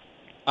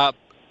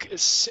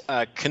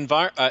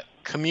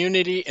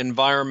 Community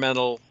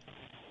Environmental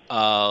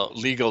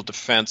Legal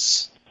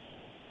Defense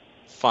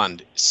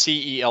Fund,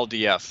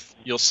 CELDF.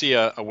 You'll see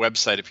a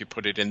website if you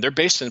put it in. They're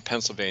based in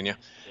Pennsylvania,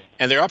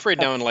 and they operate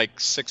now in like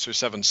 6 or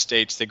 7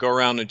 states. They go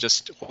around and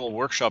just hold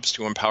workshops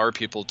to empower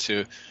people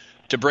to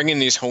bring in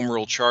these home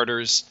rule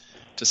charters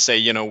to say,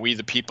 we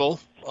the people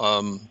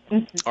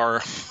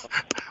are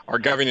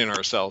governing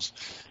ourselves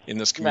in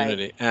this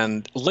community,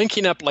 and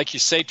linking up, like you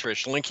say,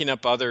 Trish, linking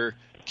up other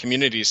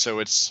communities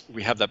so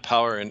we have that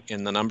power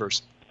in the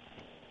numbers.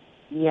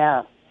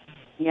 Yeah,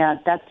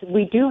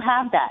 we do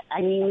have that.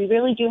 I mean, we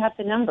really do have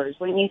the numbers,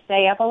 wouldn't you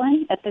say,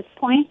 Evelyn, at this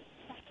point?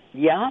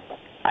 Yeah,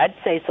 I'd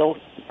say so.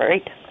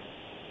 Right.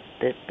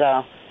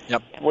 that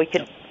Yep.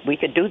 we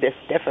could do this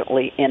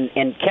definitely, and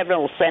Kevin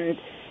will send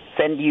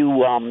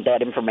you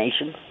that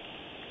information.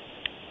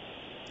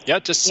 Yeah,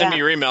 just send me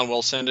your email and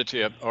we'll send it to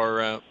you.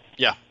 Or,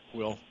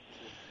 we'll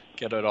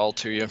get it all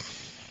to you.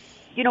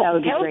 You know, That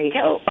would be great.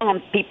 tell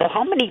people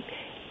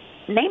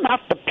name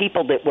off the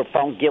people that were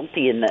found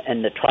guilty in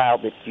the trial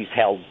that you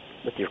held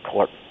with your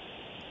court.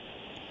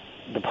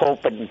 The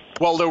Pope and...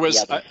 Well, there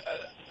was... the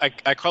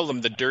I call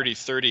them the Dirty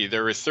 30.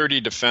 There were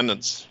 30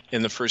 defendants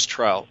in the first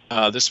trial.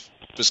 This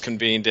was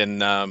convened in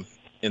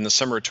the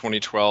summer of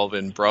 2012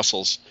 in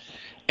Brussels.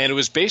 And it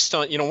was based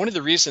on, one of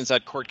the reasons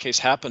that court case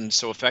happened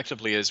so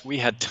effectively is we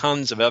had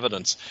tons of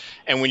evidence.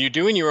 And when you're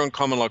doing your own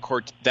common law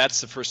court,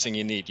 that's the first thing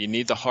you need. You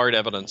need the hard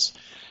evidence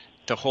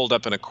to hold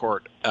up in a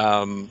court.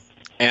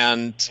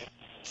 And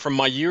from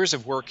my years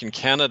of work in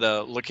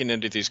Canada, looking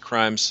into these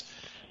crimes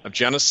of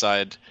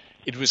genocide,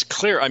 it was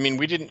clear. I mean,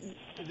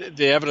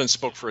 the evidence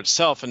spoke for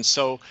itself. And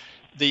so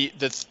the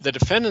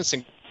defendants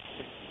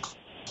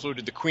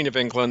included the Queen of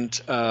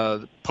England,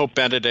 Pope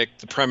Benedict,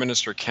 the Prime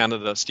Minister of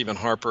Canada, Stephen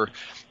Harper,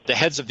 the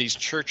heads of these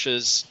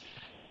churches,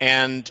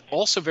 and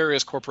also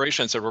various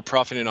corporations that were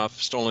profiting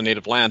off stolen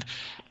native land.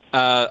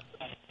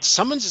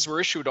 Summonses were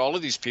issued to all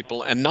of these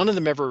people, and none of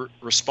them ever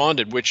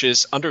responded, which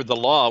is under the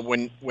law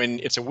when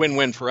it's a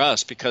win-win for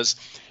us, because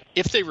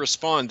if they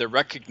respond, they're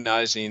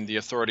recognizing the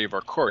authority of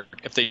our court.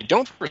 If they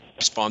don't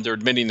respond, they're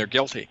admitting they're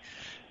guilty.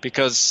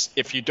 Because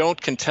if you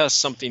don't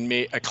contest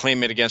a claim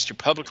made against you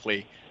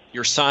publicly,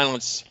 your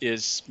silence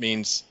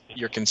means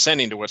you're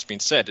consenting to what's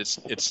being said.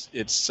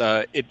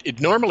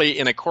 It normally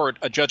in a court,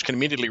 a judge can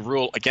immediately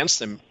rule against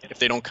them if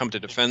they don't come to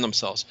defend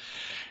themselves.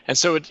 And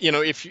so,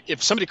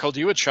 if somebody called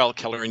you a child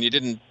killer and you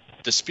didn't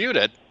dispute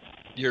it,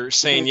 you're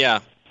saying, yeah,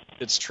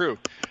 it's true.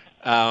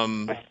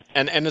 And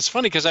it's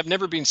funny because I've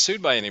never been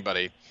sued by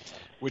anybody,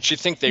 which you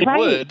think they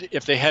would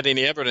if they had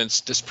any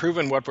evidence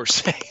disproving what we're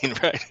saying,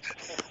 right?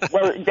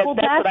 Well, that's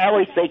what I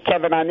always say,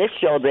 Kevin, on this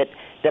show, that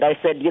I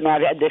said,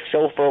 I've had this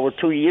show for over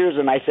 2 years,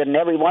 and I said, in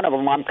every one of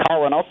them, I'm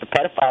calling out the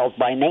pedophiles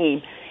by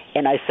name.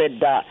 And I said,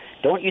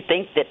 don't you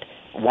think that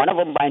one of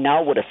them by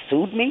now would have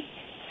sued me,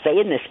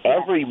 saying this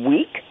every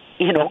week,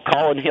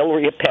 calling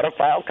Hillary a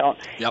pedophile?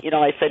 Yep.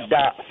 I said,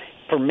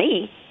 for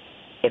me,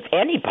 if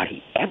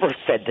anybody ever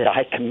said that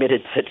I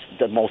committed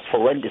the most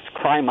horrendous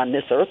crime on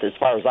this earth, as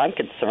far as I'm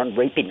concerned,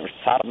 raping or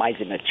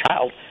sodomizing a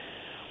child,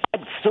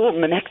 I'd sue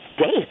him the next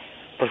day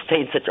for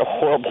saying such a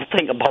horrible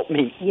thing about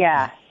me.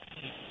 Yeah.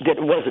 That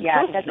it wasn't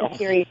true. That's a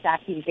serious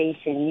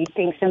accusation. You'd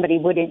think somebody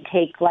wouldn't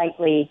take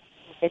lightly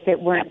if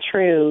it weren't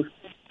true.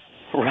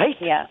 Right.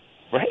 Yeah.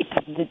 Right.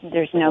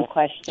 There's no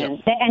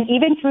question. Yep. And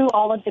even through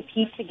all of the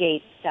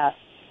Pizzagate stuff,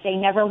 they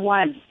never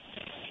once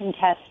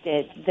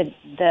contested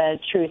the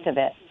truth of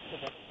it.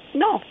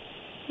 No.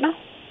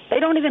 They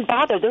don't even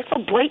bother. They're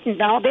so blatant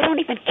now. They don't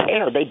even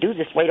care. They do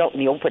this right out in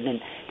the open,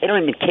 and they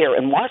don't even care.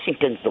 And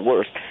Washington's the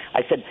worst.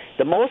 I said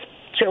the most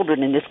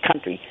children in this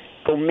country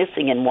go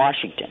missing in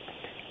Washington,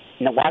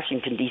 in the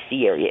Washington,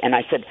 D.C. area. And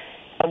I said,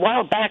 a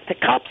while back, the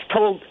cops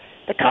told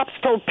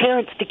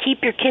parents to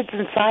keep your kids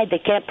inside. They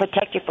can't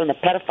protect you from the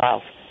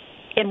pedophiles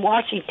in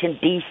Washington,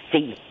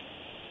 D.C.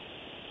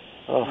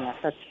 Oh. Yeah,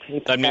 that's pretty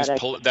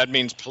pathetic. That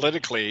means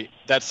politically,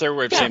 that's their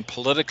way of saying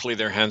politically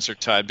their hands are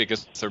tied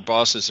because their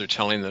bosses are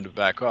telling them to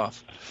back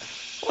off.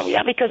 Well,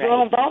 yeah, because they're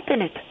all involved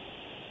in it.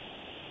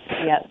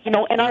 Yeah.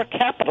 In our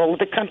capital of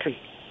the country.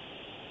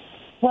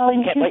 Well,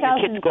 in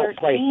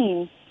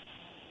 2013,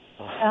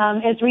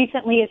 as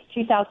recently as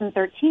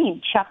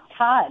 2013, Chuck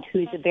Todd,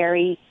 who's a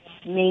very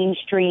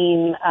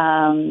mainstream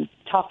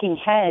talking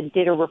head,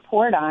 did a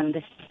report on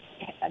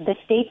the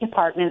State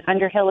Department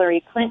under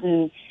Hillary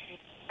Clinton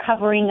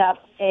covering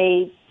up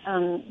a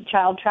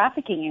child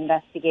trafficking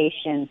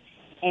investigation.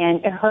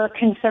 And her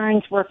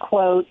concerns were,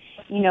 quote,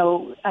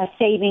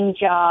 saving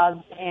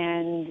jobs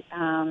and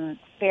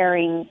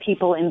sparing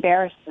people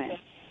embarrassment.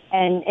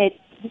 And it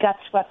got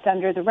swept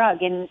under the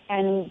rug.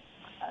 And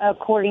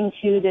according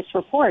to this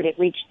report, it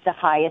reached the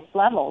highest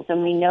levels.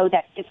 And we know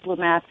that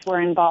diplomats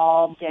were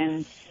involved,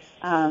 and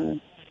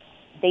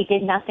they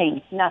did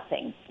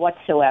nothing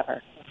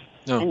whatsoever.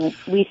 No. And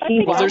we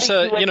see they're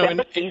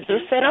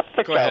set up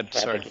for go child ahead,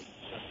 trafficking. sorry.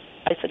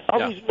 I said,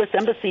 all these U.S.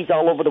 embassies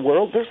all over the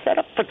world, they're set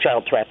up for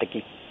child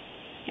trafficking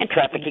and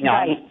trafficking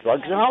on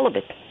drugs and all of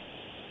it.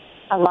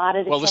 A lot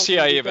of the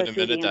CIA even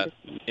admitted that.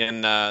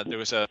 There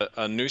was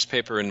a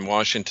newspaper in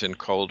Washington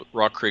called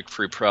Rock Creek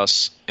Free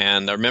Press,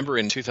 and I remember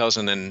in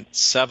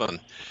 2007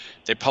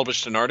 they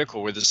published an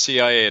article where the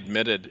CIA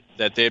admitted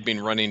that they had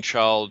been running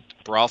child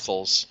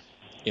brothels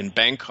in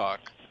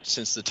Bangkok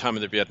since the time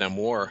of the Vietnam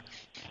War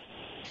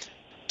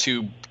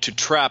to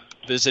trap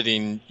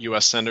visiting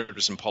U.S.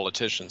 senators and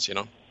politicians.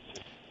 You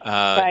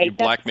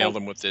blackmail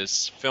them with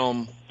this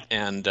film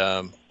and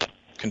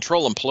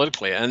control them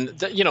politically,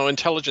 and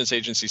intelligence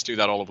agencies do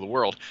that all over the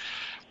world.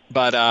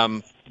 But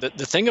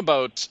the thing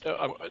about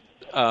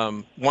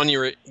when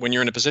you're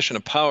in a position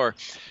of power,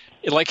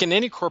 like in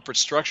any corporate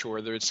structure,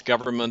 whether it's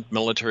government,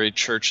 military,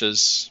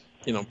 churches,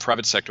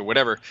 private sector,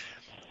 whatever,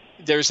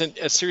 there's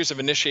a series of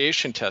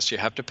initiation tests you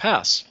have to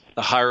pass.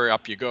 The higher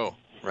up you go,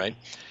 right?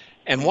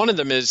 And one of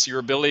them is your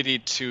ability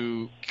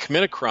to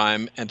commit a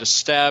crime and to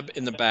stab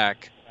in the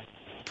back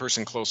the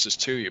person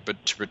closest to you,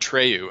 but to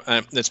betray you.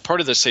 That's part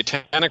of the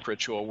Satanic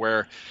ritual,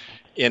 where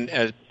in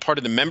part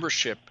of the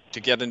membership to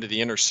get into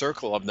the inner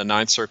circle of the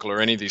ninth circle or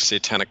any of these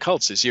satanic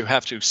cults is you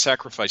have to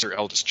sacrifice your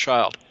eldest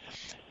child,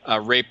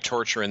 rape,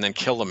 torture, and then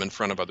kill them in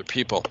front of other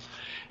people.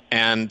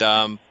 And,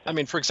 I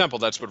mean, for example,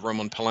 that's what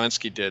Roman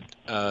Polanski did,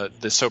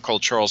 the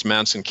so-called Charles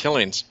Manson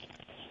killings.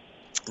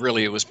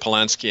 Really, it was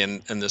Polanski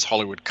and this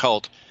Hollywood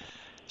cult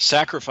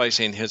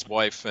sacrificing his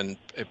wife and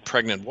a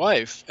pregnant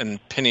wife and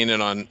pinning it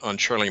on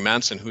Charlie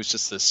Manson, who's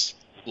just this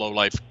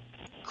low-life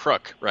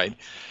crook, right?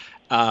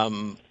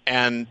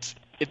 And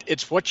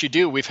it's what you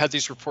do. We've had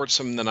these reports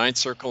from the Ninth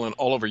Circle and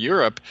all over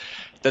Europe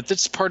that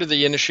that's part of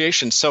the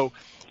initiation. So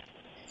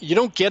you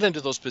don't get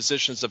into those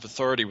positions of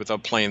authority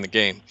without playing the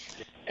game.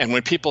 And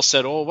when people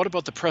said, "Oh, what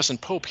about the present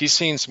Pope? He's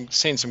saying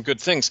some good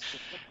things."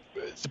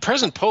 The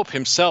present Pope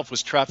himself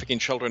was trafficking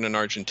children in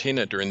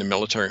Argentina during the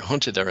military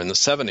junta there in the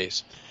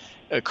 70s.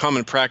 A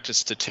common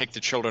practice to take the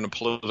children of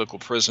political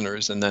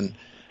prisoners and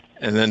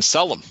then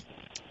sell them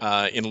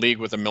in league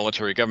with the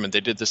military government.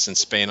 They did this in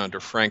Spain under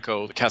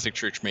Franco. The Catholic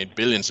Church made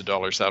billions of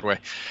dollars that way.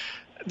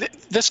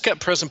 This guy,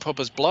 present Pope,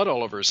 has blood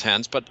all over his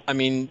hands, but I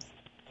mean,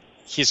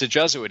 he's a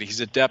Jesuit. He's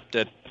adept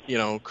at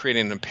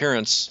creating an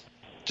appearance,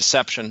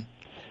 deception.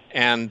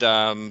 And,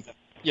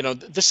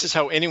 this is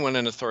how anyone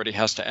in authority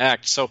has to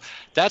act. So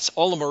that's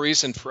all the more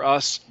reason for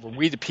us,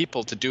 we the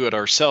people, to do it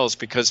ourselves,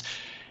 because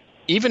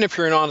even if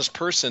you're an honest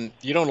person,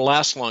 you don't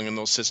last long in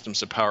those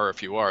systems of power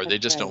if you are. They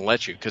just don't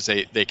let you because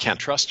they can't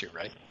trust you,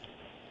 right?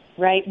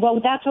 Right. Well,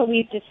 that's what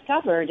we've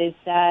discovered is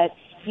that,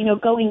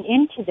 going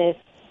into this,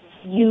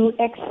 you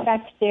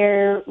expect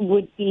there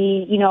would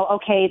be,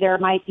 okay, there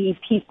might be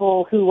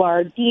people who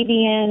are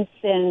deviants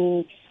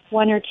and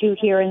one or two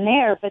here and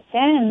there, but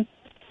then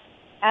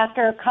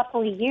after a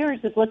couple of years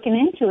of looking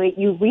into it,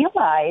 you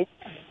realize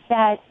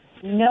that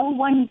no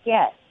one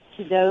gets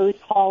to those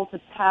halls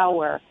of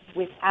power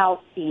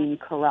without being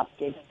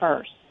corrupted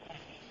first.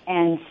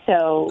 And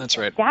so that's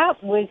right.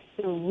 That was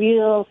the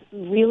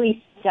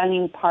really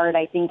stunning part,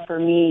 I think, for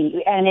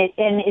me. And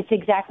it's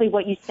exactly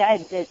what you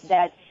said,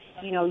 that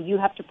you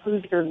have to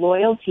prove your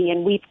loyalty.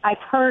 And I've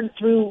heard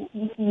through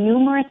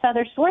numerous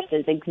other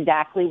sources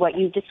exactly what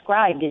you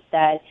described, is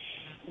that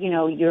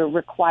you're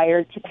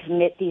required to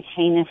commit these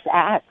heinous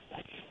acts,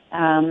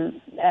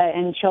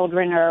 and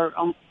children are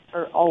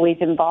always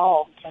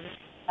involved.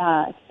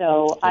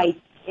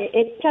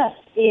 It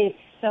just is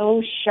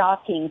so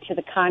shocking to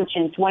the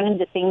conscience. One of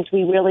the things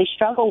we really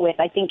struggle with,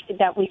 I think,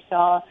 that we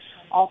saw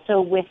also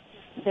with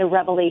the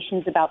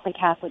revelations about the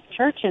Catholic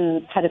Church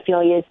and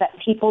pedophilia, is that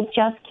people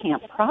just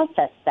can't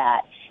process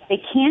that.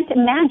 They can't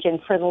imagine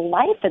for the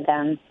life of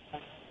them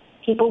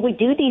people would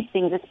do these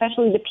things,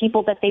 especially the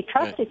people that they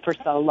trusted for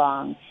so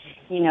long,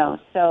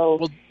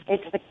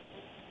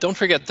 Don't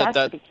forget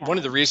that one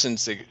of the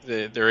reasons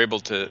they're able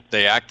to,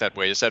 they act that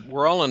way, is that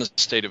we're all in a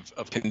state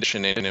of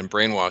conditioning and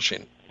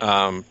brainwashing.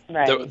 Right.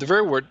 The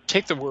very word,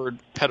 take the word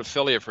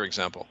pedophilia, for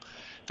example.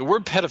 The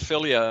word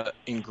pedophilia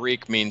in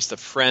Greek means the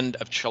friend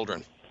of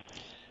children.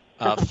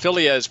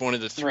 Philia is one of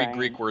the three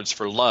Greek words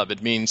for love.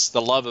 It means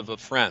the love of a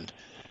friend.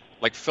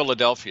 Like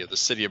Philadelphia, the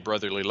city of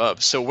brotherly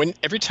love. So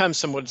every time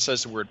someone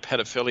says the word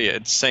pedophilia,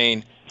 it's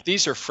saying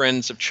these are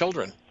friends of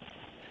children.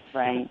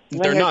 Right.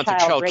 They're not. They're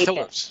child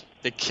killers.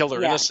 They kill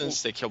their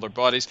innocence. They kill their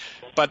bodies.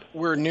 But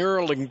we're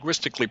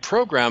neuro-linguistically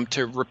programmed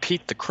to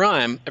repeat the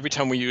crime every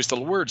time we use the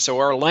word. So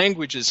our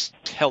language is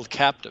held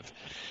captive.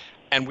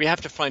 And we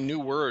have to find new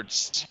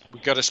words.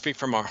 We've got to speak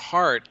from our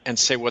heart and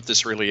say what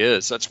this really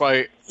is. That's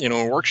why, in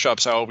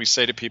workshops, I always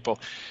say to people,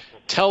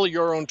 tell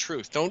your own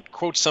truth. Don't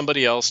quote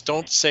somebody else.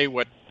 Don't say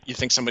what you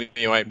think somebody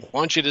might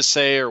want you to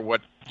say or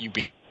what you've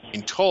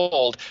been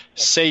told.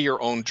 Say your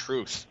own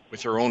truth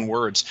with your own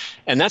words.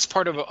 And that's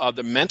part of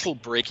the mental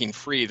breaking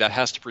free that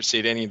has to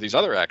precede any of these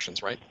other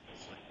actions, right?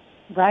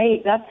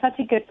 Right. That's such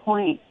a good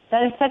point.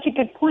 That is such a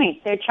good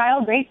point. They're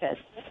child rapists.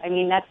 I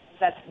mean, that's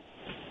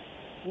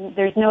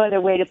there's no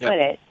other way to put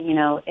it.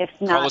 If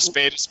not, call a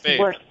spade.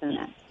 Worse than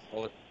that.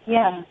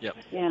 Yeah.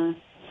 And,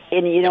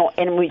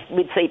 and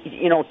we'd say,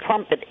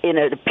 Trump, and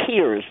it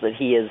appears that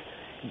he is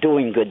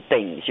doing good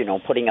things,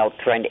 putting out,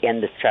 trying to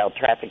end this child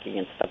trafficking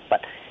and stuff.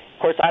 But of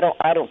course,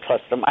 I don't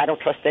trust them. I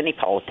don't trust any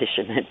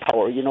politician in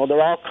power.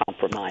 They're all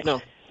compromised.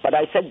 No. But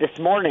I said this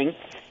morning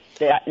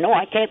that no,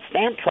 I can't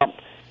stand Trump.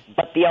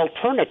 But the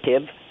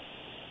alternative,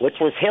 which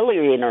was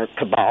Hillary and her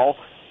cabal,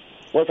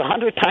 was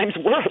 100 times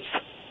worse.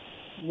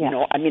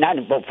 Yeah. I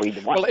didn't vote for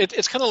either one. Well,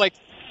 it's kind of like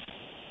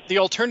the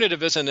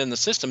alternative isn't in the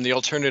system. The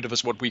alternative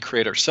is what we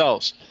create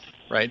ourselves.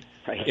 Right?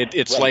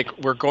 It's like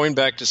we're going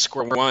back to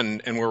square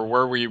one, and we're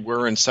where we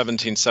were in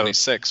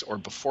 1776 or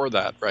before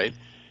that, right?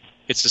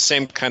 It's the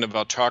same kind of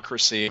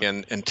autocracy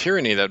and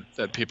tyranny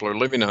that people are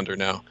living under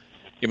now,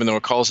 even though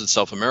it calls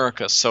itself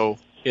America. So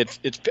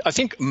I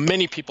think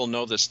many people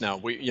know this now.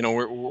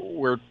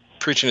 We're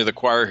preaching to the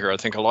choir here. I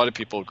think a lot of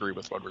people agree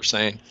with what we're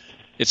saying.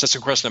 It's just a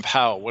question of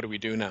how. What do we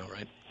do now,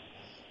 right?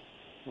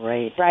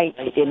 Right.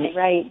 And,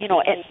 right. You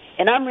know,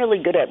 and I'm really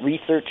good at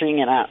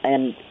researching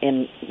and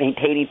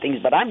maintaining things,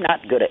 but I'm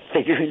not good at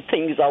figuring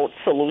things out,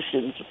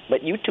 solutions.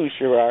 But you two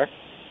sure are.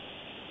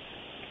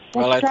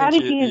 Well, I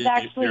think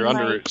you're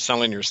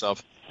underselling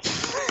yourself.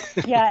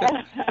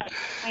 Yeah,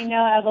 I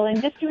know,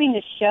 Evelyn. Just doing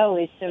the show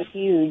is so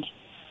huge.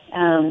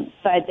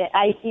 But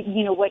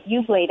what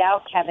you've laid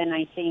out, Kevin,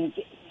 I think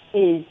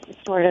is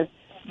sort of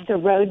the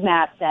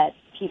roadmap that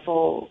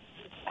people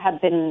have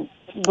been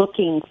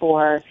looking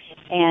for.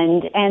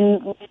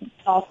 And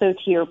also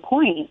to your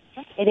point,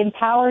 it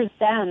empowers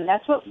them.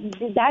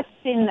 That's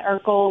been our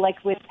goal,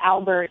 like with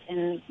Albert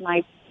and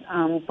my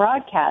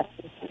broadcast.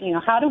 You know,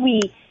 how do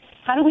we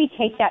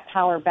take that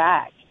power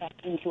back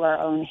into our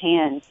own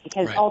hands?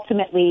 Because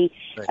ultimately,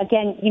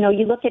 again, you know,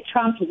 you look at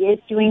Trump, he is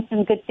doing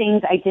some good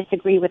things. I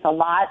disagree with a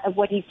lot of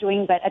what he's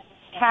doing, but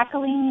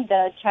tackling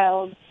the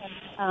child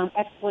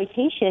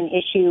exploitation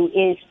issue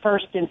is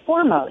first and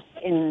foremost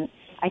in,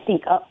 I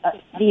think,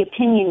 the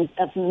opinions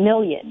of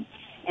millions.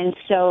 And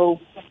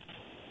so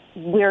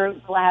we're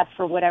glad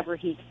for whatever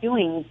he's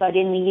doing, but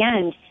in the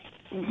end,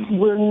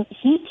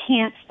 he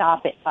can't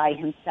stop it by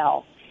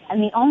himself.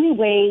 And the only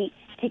way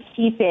to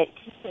keep it,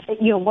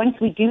 you know, once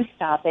we do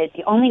stop it,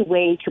 the only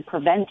way to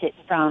prevent it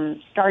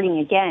from starting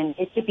again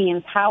is to be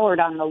empowered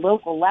on the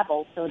local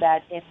level, so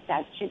that if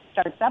that shit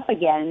starts up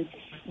again,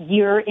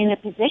 you're in a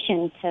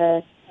position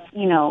to,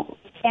 you know,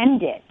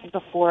 end it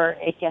before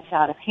it gets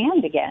out of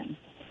hand again.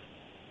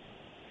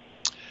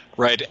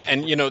 Right.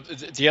 And, you know,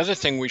 the other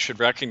thing we should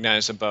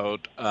recognize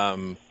about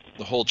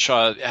the whole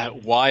child,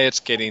 why it's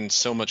getting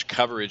so much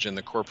coverage in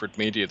the corporate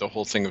media, the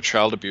whole thing of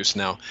child abuse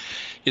now,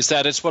 is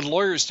that it's what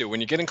lawyers do.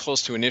 When you're getting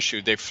close to an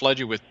issue, they flood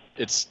you with,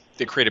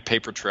 they create a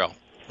paper trail,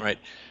 right?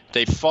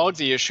 They fog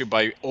the issue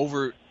by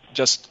in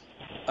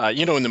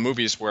the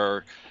movies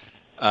where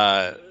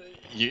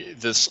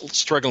this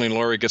struggling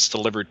lawyer gets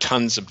delivered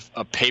tons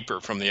of paper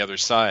from the other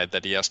side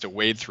that he has to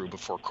wade through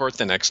before court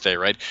the next day,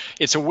 right?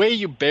 It's a way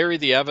you bury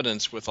the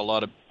evidence with a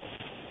lot of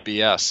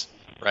BS,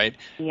 right?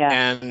 Yeah.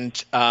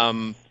 And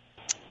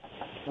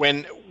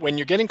when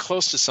you're getting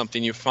close to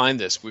something, you find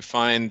this. We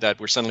find that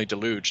we're suddenly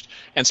deluged,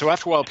 and so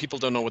after a while, people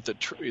don't know what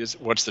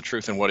what's the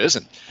truth and what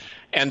isn't.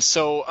 And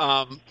so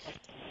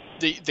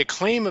the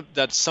claim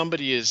that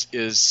somebody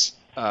is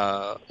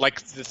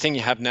like the thing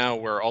you have now,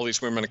 where all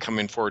these women are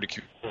coming forward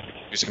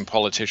accusing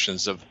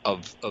politicians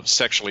of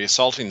sexually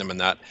assaulting them, and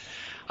that.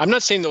 I'm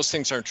not saying those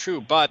things aren't true,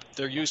 but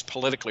they're used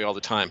politically all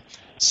the time.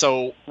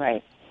 So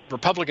right.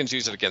 Republicans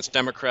use it against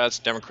Democrats.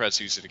 Democrats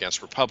use it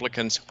against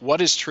Republicans.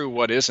 What is true,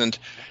 what isn't?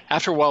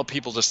 After a while,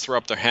 people just throw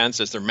up their hands,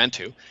 as they're meant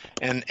to,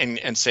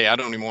 and say, I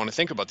don't even want to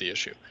think about the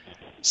issue.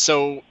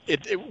 So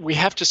we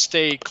have to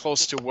stay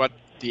close to what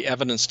the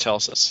evidence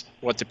tells us,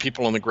 what the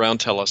people on the ground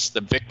tell us, the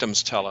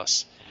victims tell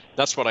us.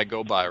 That's what I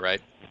go by,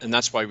 right? And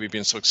that's why we've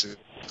been so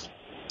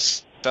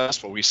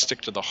successful. We stick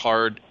to the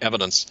hard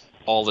evidence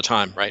all the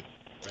time, right?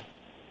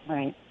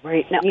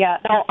 Right. Now,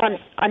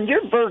 on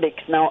your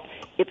verdicts, now,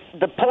 if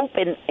the Pope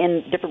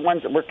and different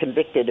ones that were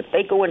convicted, if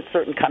they go in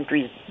certain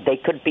countries, they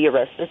could be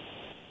arrested?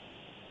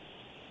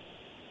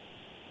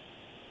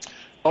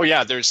 Oh,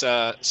 yeah. There's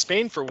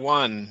Spain for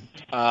one,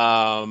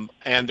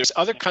 and there's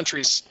other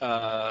countries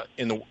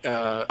in the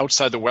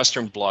outside the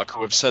Western Bloc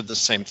who have said the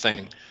same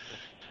thing.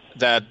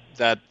 That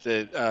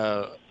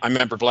I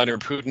remember Vladimir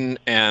Putin,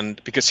 and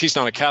because he's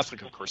not a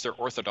Catholic, of course, they're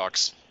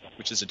Orthodox,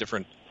 which is a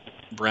different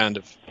brand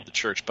of the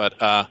church.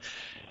 But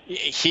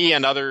he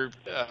and other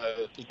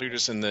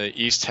leaders in the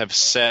East have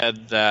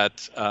said that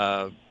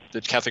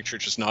the Catholic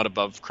Church is not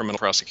above criminal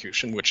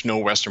prosecution, which no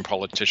Western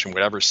politician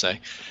would ever say.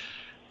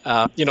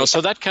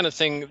 So that kind of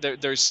thing.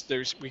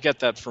 There's we get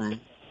that from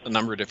a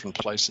number of different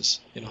places.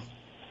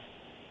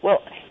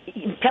 Well,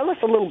 tell us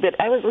a little bit.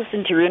 I was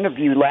listening to your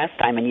interview last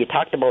time, and you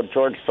talked about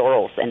George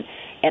Soros,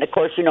 and of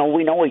course, we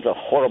know he's a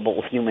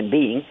horrible human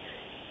being,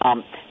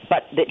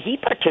 but that he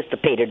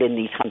participated in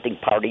these hunting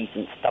parties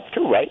and stuff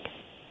too, right?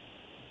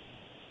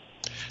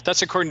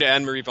 That's according to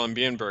Anne-Marie von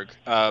Bienberg.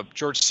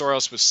 George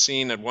Soros was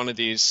seen at one of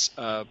these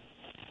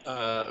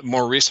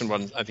more recent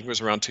ones. I think it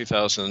was around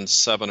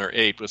 2007 or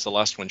 8 was the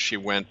last one she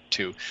went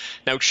to.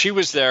 Now, she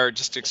was there,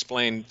 just to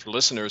explain for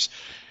listeners,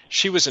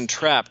 she was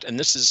entrapped, and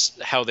this is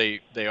how they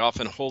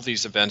often hold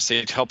these events.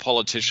 They tell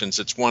politicians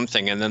it's one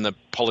thing, and then the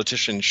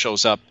politician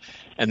shows up,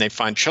 and they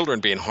find children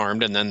being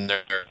harmed, and then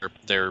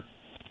they're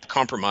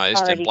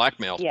compromised and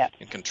blackmailed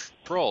and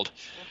controlled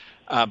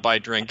by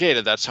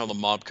Drangheta. That's how the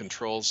mob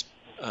controls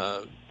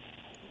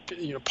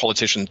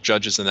politicians,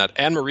 judges, and that.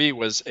 Anne-Marie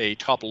was a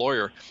top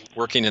lawyer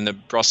working in the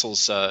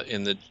Brussels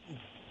in the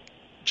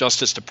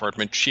Justice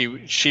Department. She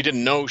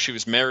didn't know she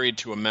was married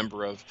to a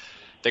member of,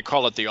 they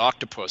call it the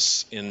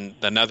octopus in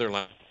the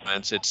Netherlands.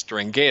 It's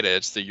Drangheta.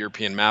 It's the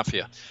European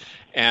mafia.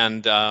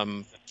 And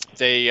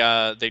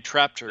they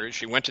trapped her.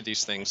 She went to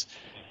these things.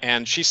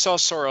 And she saw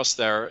Soros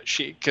there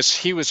because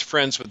he was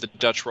friends with the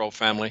Dutch royal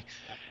family.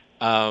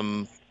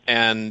 And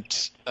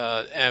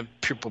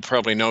people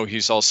probably know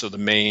he's also the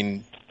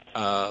main,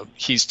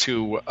 he's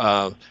to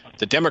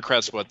the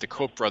Democrats what the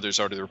Koch brothers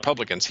are to the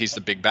Republicans. He's the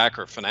big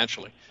backer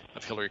financially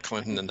of Hillary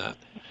Clinton and that.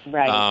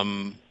 Right.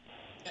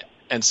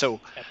 And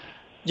so,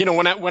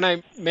 when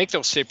I make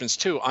those statements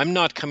too, I'm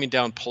not coming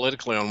down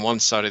politically on one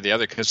side or the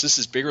other, because this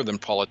is bigger than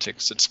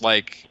politics. It's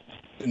like,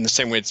 in the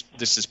same way,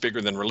 this is bigger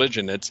than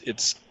religion.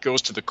 It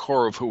goes to the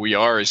core of who we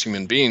are as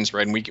human beings,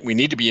 right? And we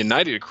need to be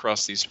united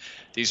across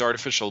these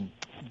artificial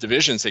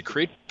divisions they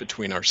create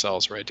between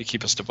ourselves, right, to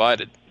keep us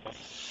divided.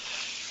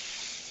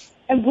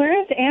 And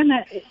where is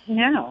Anna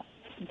now,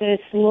 this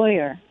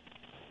lawyer?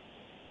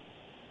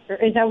 Or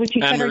is that what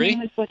you said her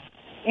name was?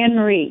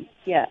 Anne-Marie,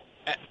 yeah.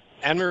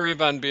 Anne-Marie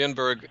van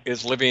Bienberg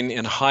is living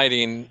in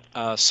hiding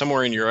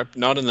somewhere in Europe,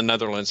 not in the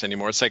Netherlands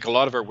anymore. It's like a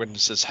lot of our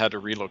witnesses had to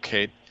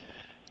relocate.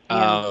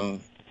 Yeah.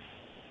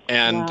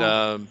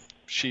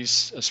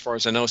 She's, as far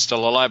as I know,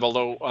 still alive,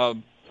 although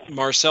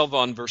Marcel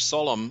van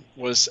Versolum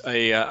was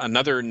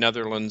another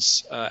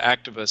Netherlands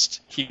activist.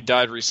 He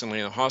died recently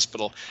in a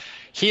hospital.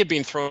 He had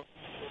been thrown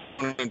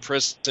in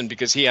prison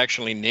because he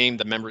actually named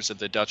the members of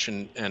the Dutch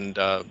and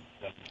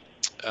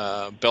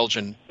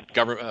Belgian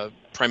government,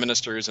 prime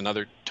ministers and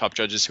other top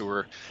judges who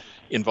were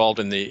involved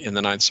in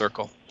the Ninth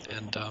Circle.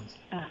 And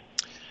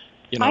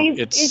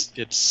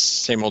it's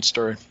same old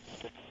story.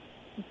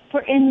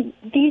 In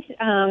these,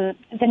 the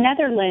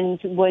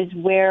Netherlands was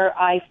where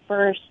I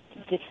first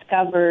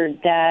discovered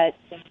that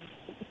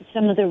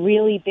some of the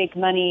really big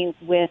money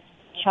with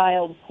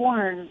child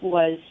porn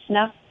was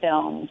snuff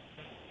films,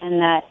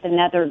 and that the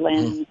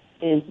Netherlands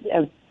is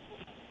a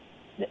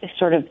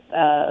sort of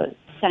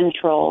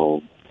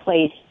central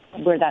place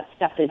where that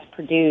stuff is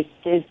produced.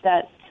 Is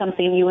that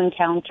something you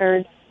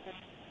encountered?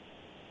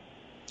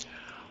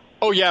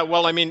 Oh, yeah.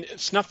 Well, I mean,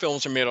 snuff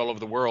films are made all over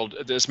the world.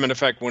 As a matter of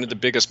fact, one of the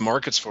biggest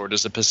markets for it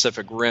is the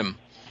Pacific Rim.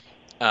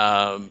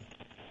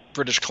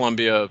 British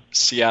Columbia,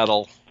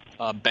 Seattle,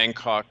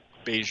 Bangkok,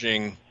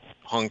 Beijing,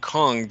 Hong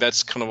Kong.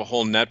 That's kind of a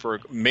whole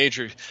network,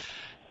 major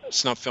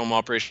snuff film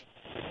operations,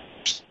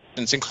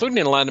 including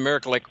in Latin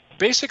America, like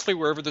basically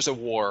wherever there's a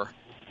war,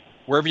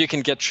 wherever you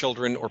can get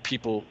children or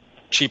people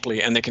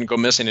cheaply and they can go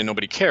missing and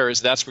nobody cares,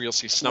 that's where you'll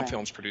see snuff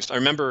films produced. I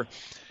remember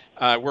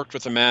I worked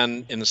with a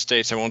man in the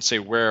States, I won't say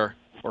where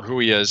or who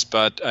he is,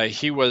 but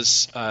he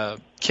was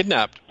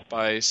kidnapped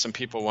by some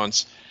people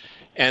once,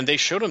 and they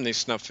showed him these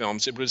snuff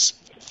films. It was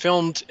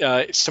filmed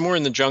somewhere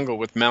in the jungle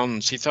with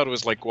mountains. He thought it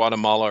was like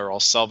Guatemala or El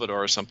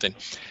Salvador or something,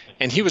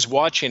 and he was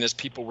watching as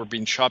people were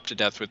being chopped to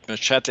death with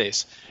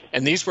machetes.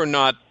 And these were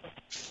not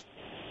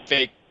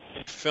fake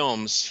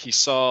films. He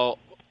saw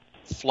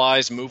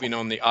flies moving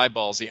on the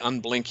eyeballs, the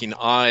unblinking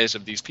eyes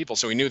of these people,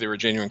 so he knew they were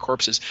genuine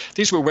corpses.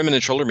 These were women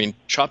and children being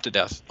chopped to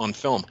death on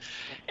film.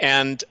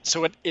 And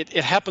so it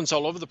happens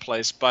all over the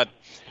place. But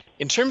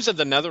in terms of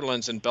the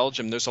Netherlands and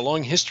Belgium, there's a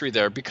long history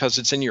there because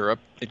it's in Europe.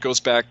 It goes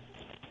back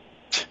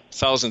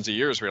thousands of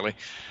years, really,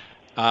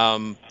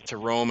 to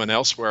Rome and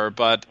elsewhere.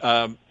 But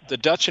the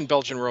Dutch and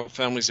Belgian royal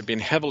families have been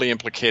heavily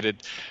implicated.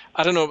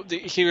 I don't know,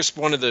 here's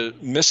one of the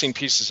missing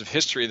pieces of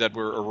history that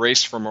were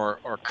erased from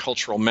our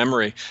cultural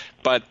memory.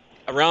 But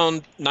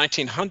around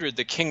 1900,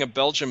 the King of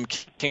Belgium,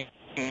 King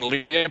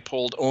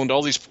Leopold, owned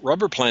all these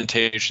rubber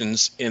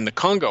plantations in the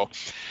Congo.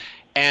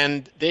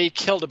 And they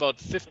killed about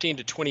 15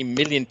 to 20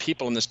 million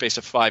people in the space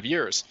of 5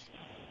 years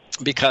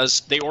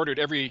because they ordered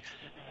every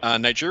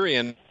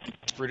Nigerian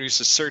to produce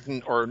a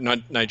certain, or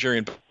not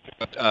Nigerian,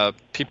 but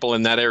people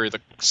in that area,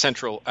 the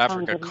Central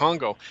Africa,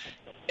 Congo.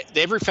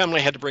 Every family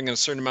had to bring in a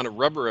certain amount of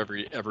rubber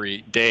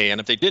every day. And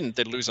if they didn't,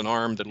 they'd lose an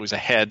arm, they'd lose a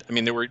head. I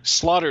mean, they were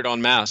slaughtered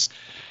en masse.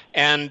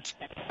 And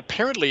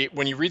apparently,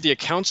 when you read the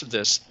accounts of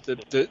this,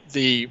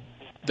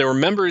 there were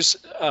members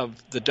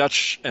of the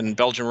Dutch and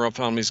Belgian royal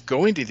families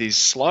going to these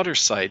slaughter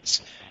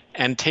sites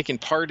and taking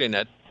part in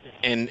it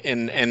and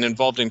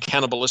involved in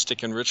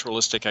cannibalistic and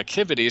ritualistic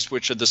activities,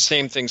 which are the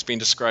same things being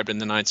described in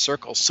the Ninth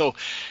Circle. So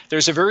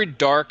there's a very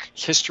dark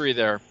history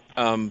there.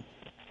 In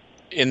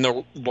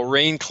the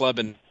Lorraine Club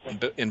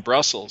in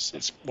Brussels,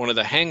 it's one of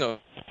the hangouts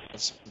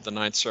of the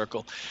Ninth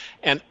Circle.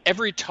 And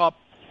every top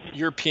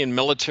European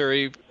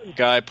military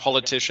guy,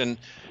 politician,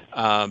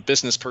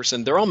 business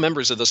person, they're all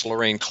members of this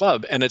Lorraine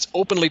Club, and it's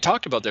openly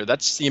talked about there.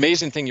 That's the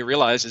amazing thing you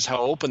realize is how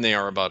open they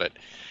are about it.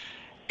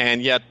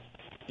 And yet,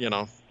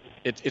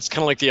 it's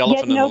kind of like the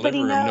elephant in the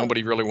living room.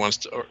 Nobody really wants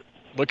to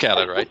look at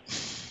it, right?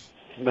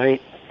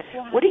 Right.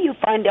 What do you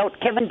find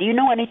out, Kevin? Do you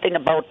know anything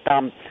about,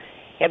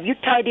 have you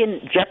tied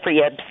in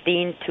Jeffrey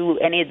Epstein to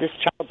any of this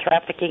child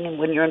trafficking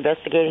when you're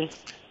investigating?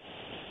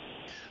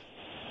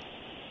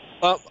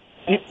 Well,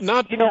 you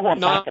know who I'm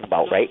talking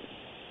about, right?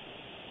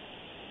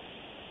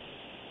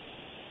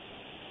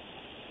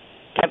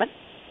 Kevin?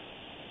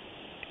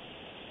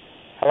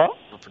 Hello?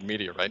 For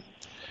media, right?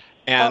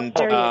 And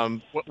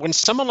when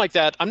someone like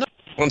that,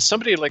 when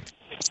somebody like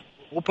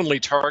openly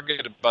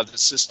targeted by the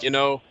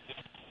system,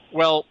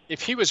 well,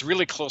 if he was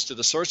really close to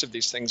the source of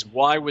these things,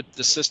 why would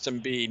the system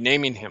be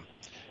naming him?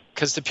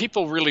 Because the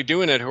people really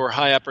doing it who are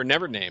high up are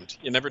never named.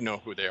 You never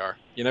know who they are.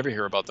 You never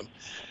hear about them.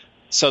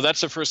 So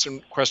that's the first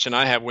question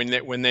I have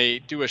when they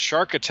do a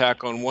shark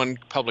attack on one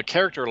public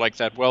character like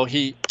that. Well,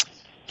 he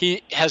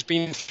he has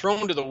been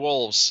thrown to the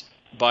wolves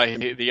by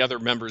the other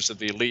members of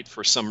the elite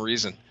for some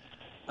reason.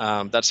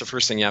 That's the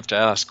first thing you have to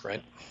ask,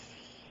 right?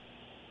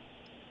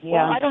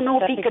 Yeah, well, I don't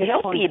know if he could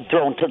help being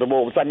thrown to the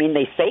wolves. I mean,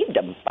 they saved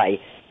him by,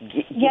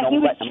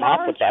 letting him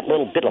off with that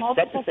little bit of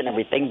sentence and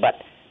everything,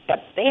 but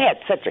they had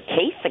such a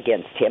case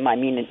against him. I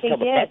mean, until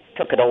the feds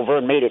took it over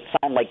and made it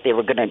sound like they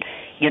were going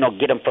to,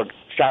 get him for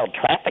child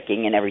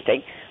trafficking and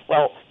everything.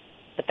 Well,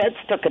 the feds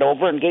took it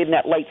over and gave him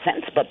that light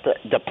sentence, but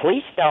the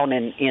police down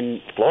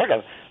in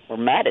Florida were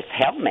mad as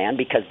hell, man,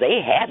 because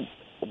they had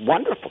a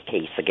wonderful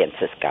case against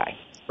this guy.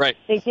 Right.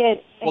 They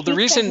did. Well, the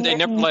reason they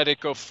never let it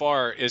go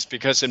far is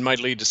because it might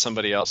lead to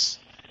somebody else.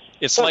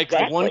 It's like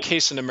the one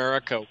case in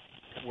America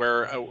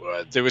where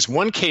there was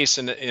one case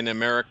in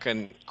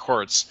American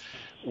courts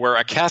where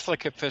a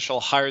Catholic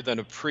official higher than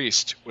a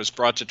priest was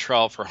brought to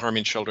trial for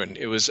harming children.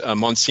 It was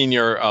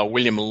Monsignor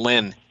William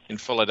Lynn in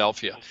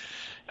Philadelphia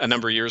a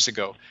number of years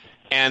ago.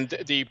 And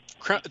the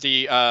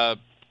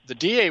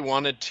DA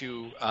wanted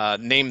to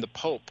name the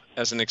Pope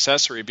as an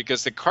accessory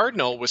because the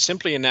cardinal was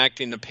simply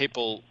enacting the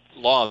papal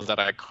law that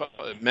I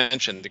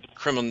mentioned, the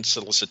Criminal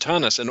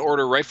Satanis, an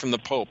order right from the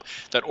Pope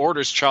that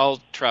orders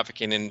child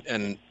trafficking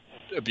and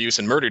abuse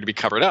and murder to be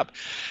covered up.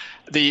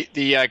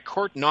 The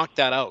court knocked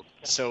that out.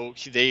 So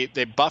they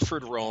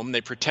buffered Rome,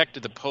 they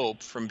protected the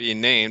Pope from being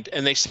named,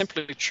 and they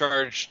simply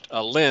charged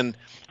Lynn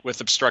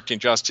with obstructing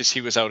justice.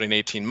 He was out in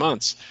 18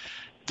 months.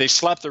 They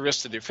slap the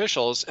wrist of the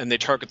officials and they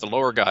target the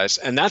lower guys,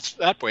 and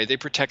that way they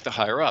protect the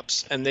higher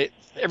ups. And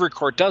every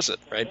court does it,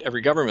 right?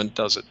 Every government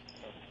does it.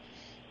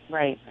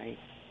 Right.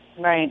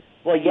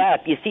 Well, yeah,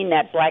 if you've seen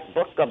that black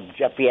book of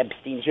Jeffrey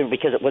Epstein's,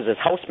 because it was his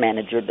house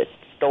manager that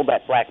stole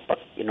that black book,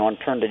 and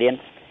turned it in.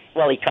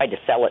 Well, he tried to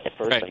sell it at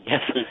first, right. I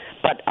guess.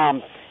 But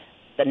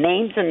the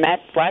names in that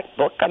black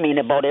book,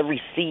 about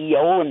every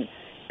CEO and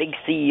big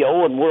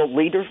CEO and world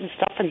leaders and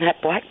stuff in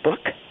that black book.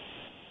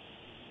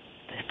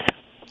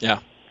 Yeah.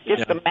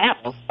 Just the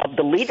map of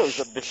the leaders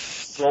of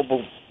this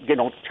global,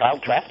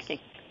 child trafficking.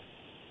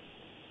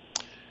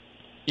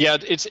 Yeah,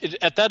 it's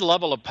at that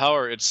level of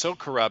power, it's so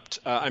corrupt.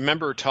 I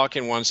remember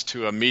talking once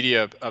to a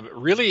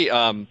really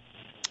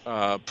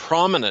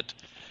prominent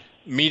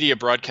media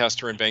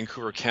broadcaster in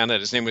Vancouver, Canada.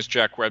 His name was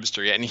Jack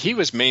Webster, and he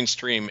was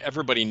mainstream.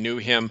 Everybody knew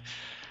him.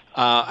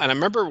 And I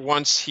remember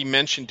once he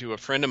mentioned to a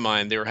friend of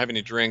mine, they were having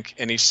a drink,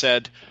 and he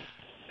said,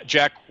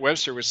 Jack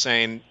Webster was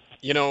saying,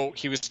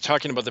 he was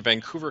talking about the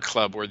Vancouver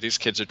club where these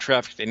kids are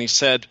trafficked, and he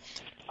said,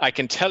 I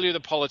can tell you the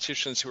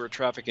politicians who are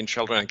trafficking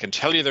children, I can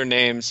tell you their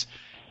names,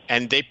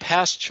 and they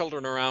pass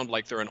children around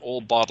like they're an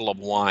old bottle of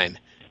wine,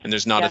 and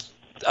there's not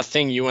a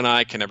thing you and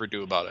I can ever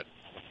do about it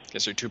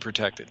because they're too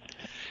protected.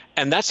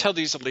 And that's how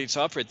these elites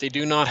operate. They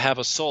do not have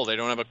a soul. They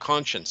don't have a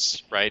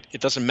conscience, right? It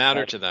doesn't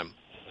matter to them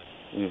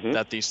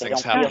that these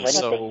things happen.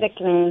 So,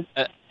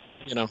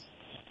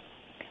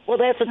 Well,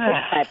 that's what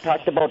I've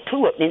talked about,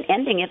 too. In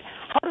ending it,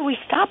 how do we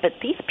stop it?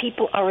 These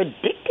people are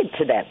addicted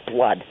to that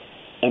blood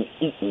and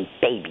eating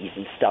babies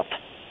and stuff.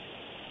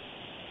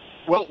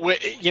 Well,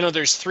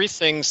 there's three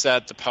things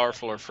that the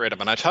powerful are afraid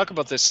of. And I talk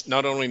about this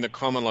not only in the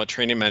Common Law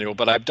Training Manual,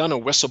 but I've done a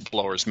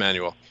whistleblower's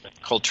manual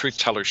called Truth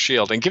Teller's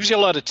Shield, and gives you a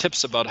lot of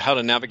tips about how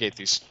to navigate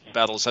these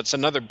battles. That's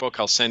another book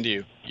I'll send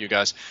you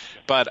guys.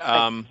 But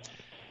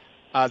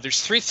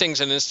there's three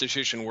things an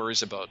institution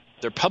worries about: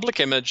 their public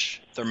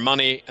image, their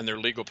money, and their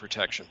legal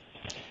protection.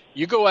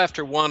 You go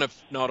after one,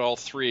 if not all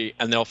three,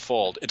 and they'll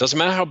fold. It doesn't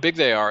matter how big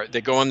they are; they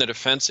go on the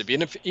defensive.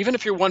 Even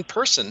if you're one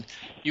person,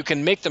 you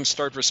can make them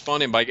start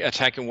responding by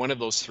attacking one of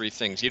those three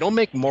things. You don't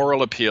make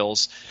moral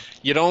appeals.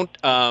 You don't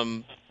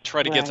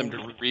try to get them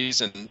to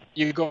reason.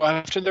 You go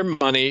after their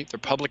money, their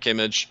public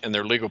image, and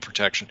their legal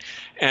protection.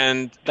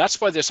 And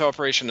that's why this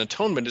Operation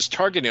Atonement is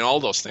targeting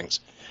all those things.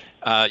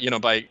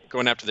 By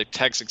going after the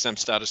tax-exempt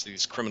status of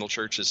these criminal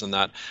churches and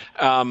that.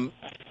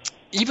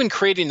 Even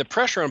creating the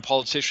pressure on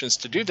politicians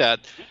to do that,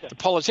 the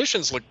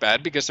politicians look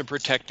bad because they're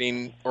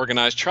protecting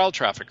organized child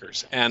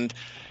traffickers. And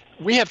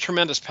we have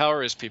tremendous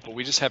power as people.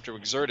 We just have to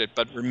exert it.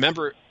 But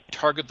remember,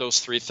 target those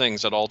three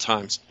things at all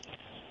times.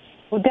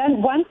 Well,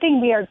 then one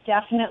thing we are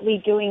definitely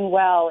doing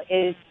well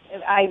is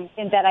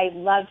that I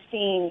love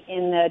seeing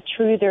in the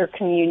truther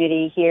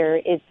community here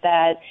is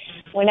that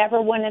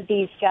whenever one of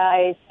these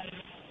guys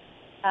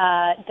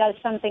does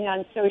something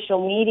on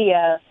social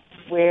media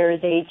where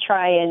they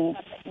try and,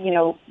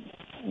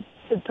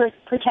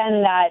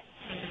 pretend that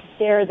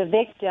they're the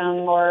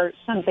victim or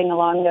something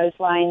along those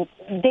lines,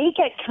 they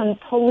get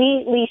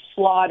completely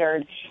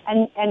slaughtered.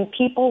 And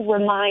people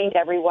remind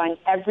everyone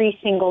every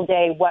single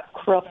day what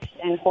crooks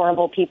and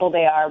horrible people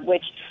they are,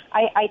 which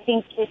I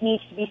think it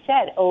needs to be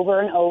said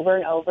over and over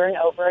and over and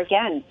over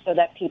again so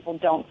that people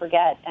don't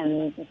forget.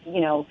 And,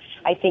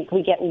 I think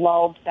we get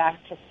lulled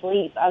back to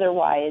sleep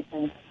otherwise.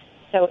 And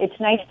so it's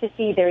nice to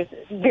see there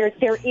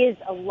is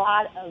a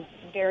lot of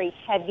very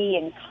heavy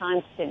and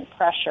constant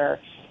pressure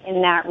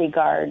in that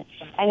regard.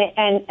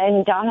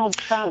 And Donald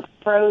Trump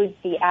froze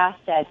the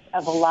assets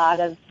of a lot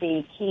of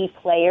the key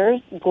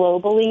players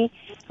globally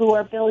who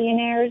are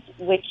billionaires,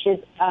 which is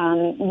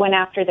went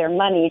after their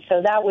money.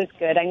 So that was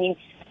good. I mean,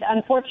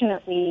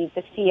 unfortunately,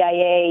 the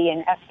CIA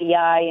and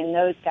FBI and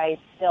those guys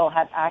still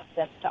have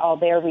access to all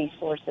their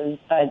resources,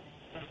 but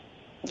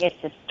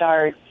it's a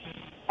start.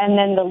 And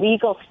then the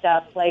legal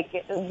stuff,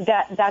 like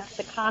that's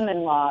the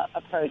common law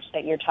approach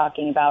that you're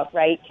talking about,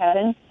 right,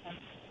 Kevin?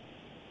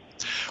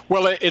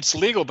 Well, it's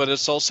legal, but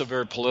it's also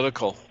very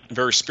political,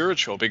 very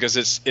spiritual, because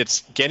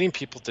it's getting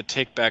people to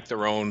take back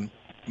their own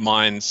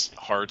minds,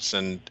 hearts,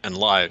 and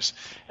lives.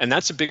 And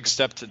that's a big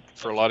step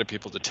for a lot of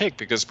people to take,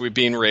 because we're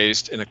being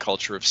raised in a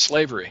culture of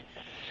slavery.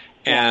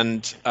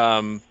 And,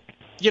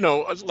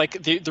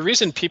 like the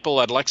reason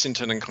people at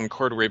Lexington and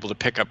Concord were able to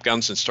pick up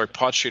guns and start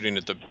pot shooting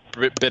at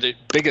the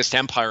biggest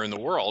empire in the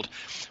world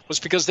was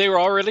because they were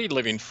already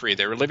living free.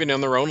 They were living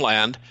on their own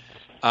land.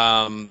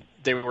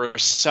 They were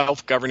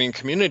self-governing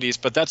communities,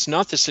 but that's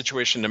not the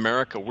situation in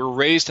America. We're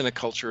raised in a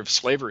culture of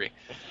slavery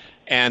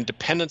and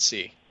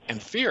dependency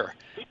and fear.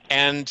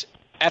 And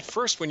at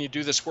first, when you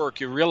do this work,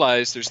 you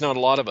realize there's not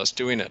a lot of us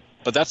doing it.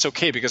 But that's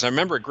okay, because I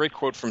remember a great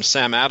quote from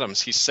Sam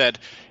Adams. He said,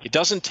 "It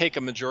doesn't take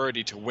a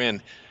majority to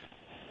win,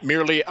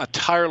 merely a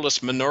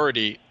tireless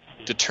minority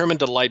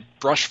determined to light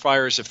brush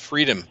fires of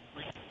freedom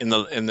in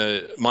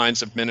the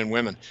minds of men and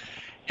women."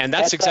 And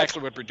that's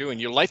exactly what we're doing.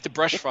 You light the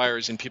brush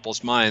fires in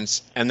people's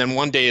minds, and then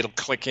one day it'll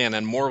click in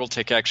and more will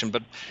take action.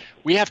 But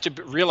we have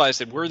to realize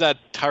that we're that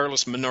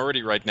tireless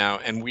minority right now,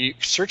 and we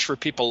search for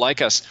people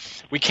like us.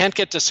 We can't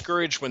get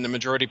discouraged when the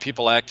majority of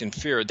people act in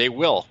fear. They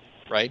will,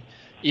 right?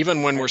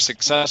 Even when we're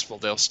successful,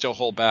 they'll still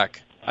hold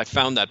back. I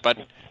found that. But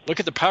look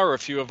at the power a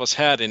few of us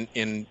had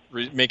in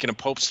making a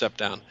Pope step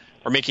down,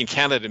 or making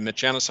Canada admit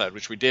genocide,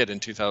 which we did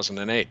in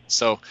 2008.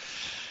 So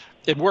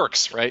it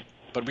works, right?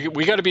 But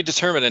we got to be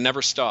determined and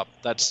never stop.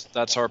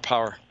 That's our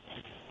power.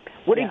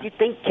 What did you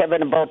think,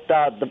 Kevin, about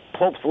the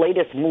Pope's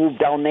latest move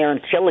down there in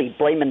Chile,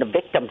 blaming the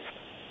victims?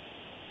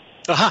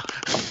 How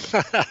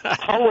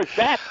was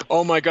that?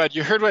 Oh my God!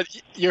 You heard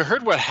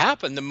what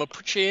happened? The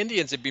Mapuche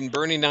Indians have been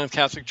burning down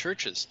Catholic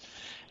churches,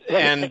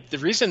 and the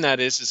reason that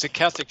is the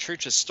Catholic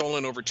Church has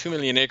stolen over 2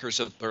 million acres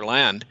of their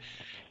land,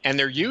 and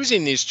they're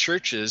using these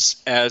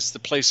churches as the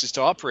places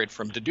to operate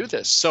from to do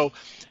this. So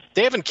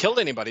they haven't killed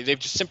anybody. They've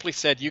just simply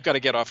said, "You got to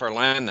get off our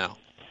land now."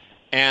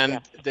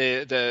 And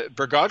the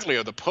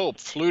Bergoglio, the Pope,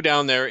 flew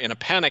down there in a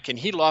panic, and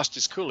he lost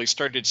his cool. He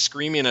started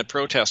screaming at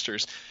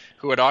protesters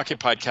who had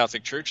occupied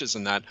Catholic churches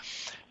and that.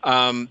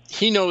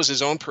 He knows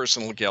his own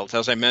personal guilt.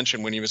 As I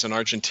mentioned, when he was in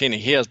Argentina,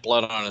 he has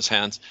blood on his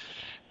hands.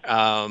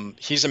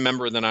 He's a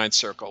member of the Ninth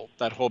Circle,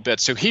 that whole bit.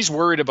 So he's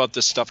worried about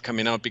this stuff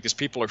coming out because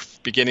people are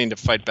beginning to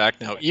fight back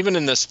now. Even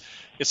in this,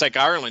 it's like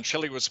Ireland.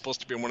 Chile was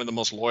supposed to be one of the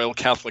most loyal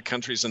Catholic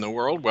countries in the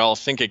world. Well,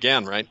 think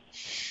again, right?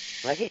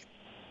 Right.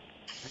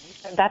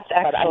 That's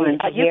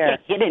excellent to hear. You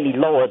can't get any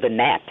lower than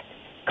that,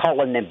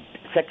 calling them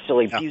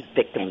sexually abused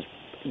victims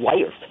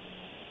liars.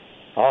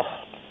 Oh,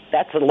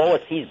 that's the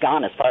lowest he's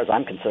gone as far as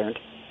I'm concerned.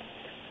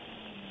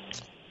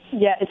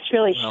 Yeah, it's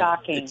really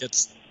shocking.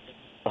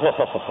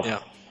 Yeah.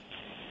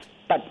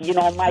 But,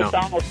 my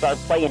song will start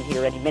playing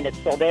here any minute,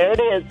 so there it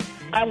is.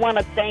 I want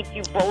to thank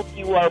you both.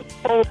 You are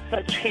both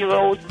such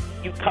heroes.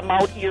 You come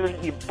out here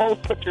and you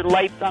both put your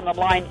lives on the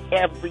line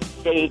every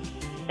day.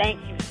 Thank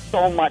you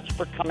so much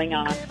for coming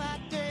on.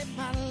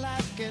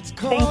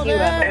 Thank you,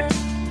 Evan.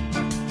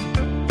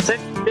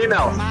 Send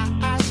email. My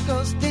eyes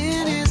go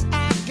dim as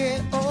I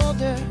get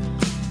older.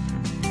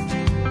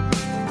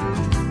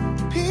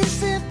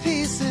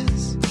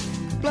 Pieces,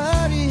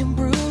 bloody and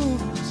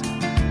bruised.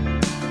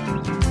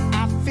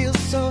 I feel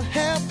so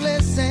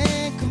helpless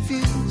and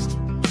confused.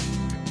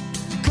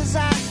 'Cause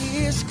I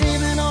hear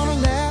screaming on the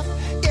left.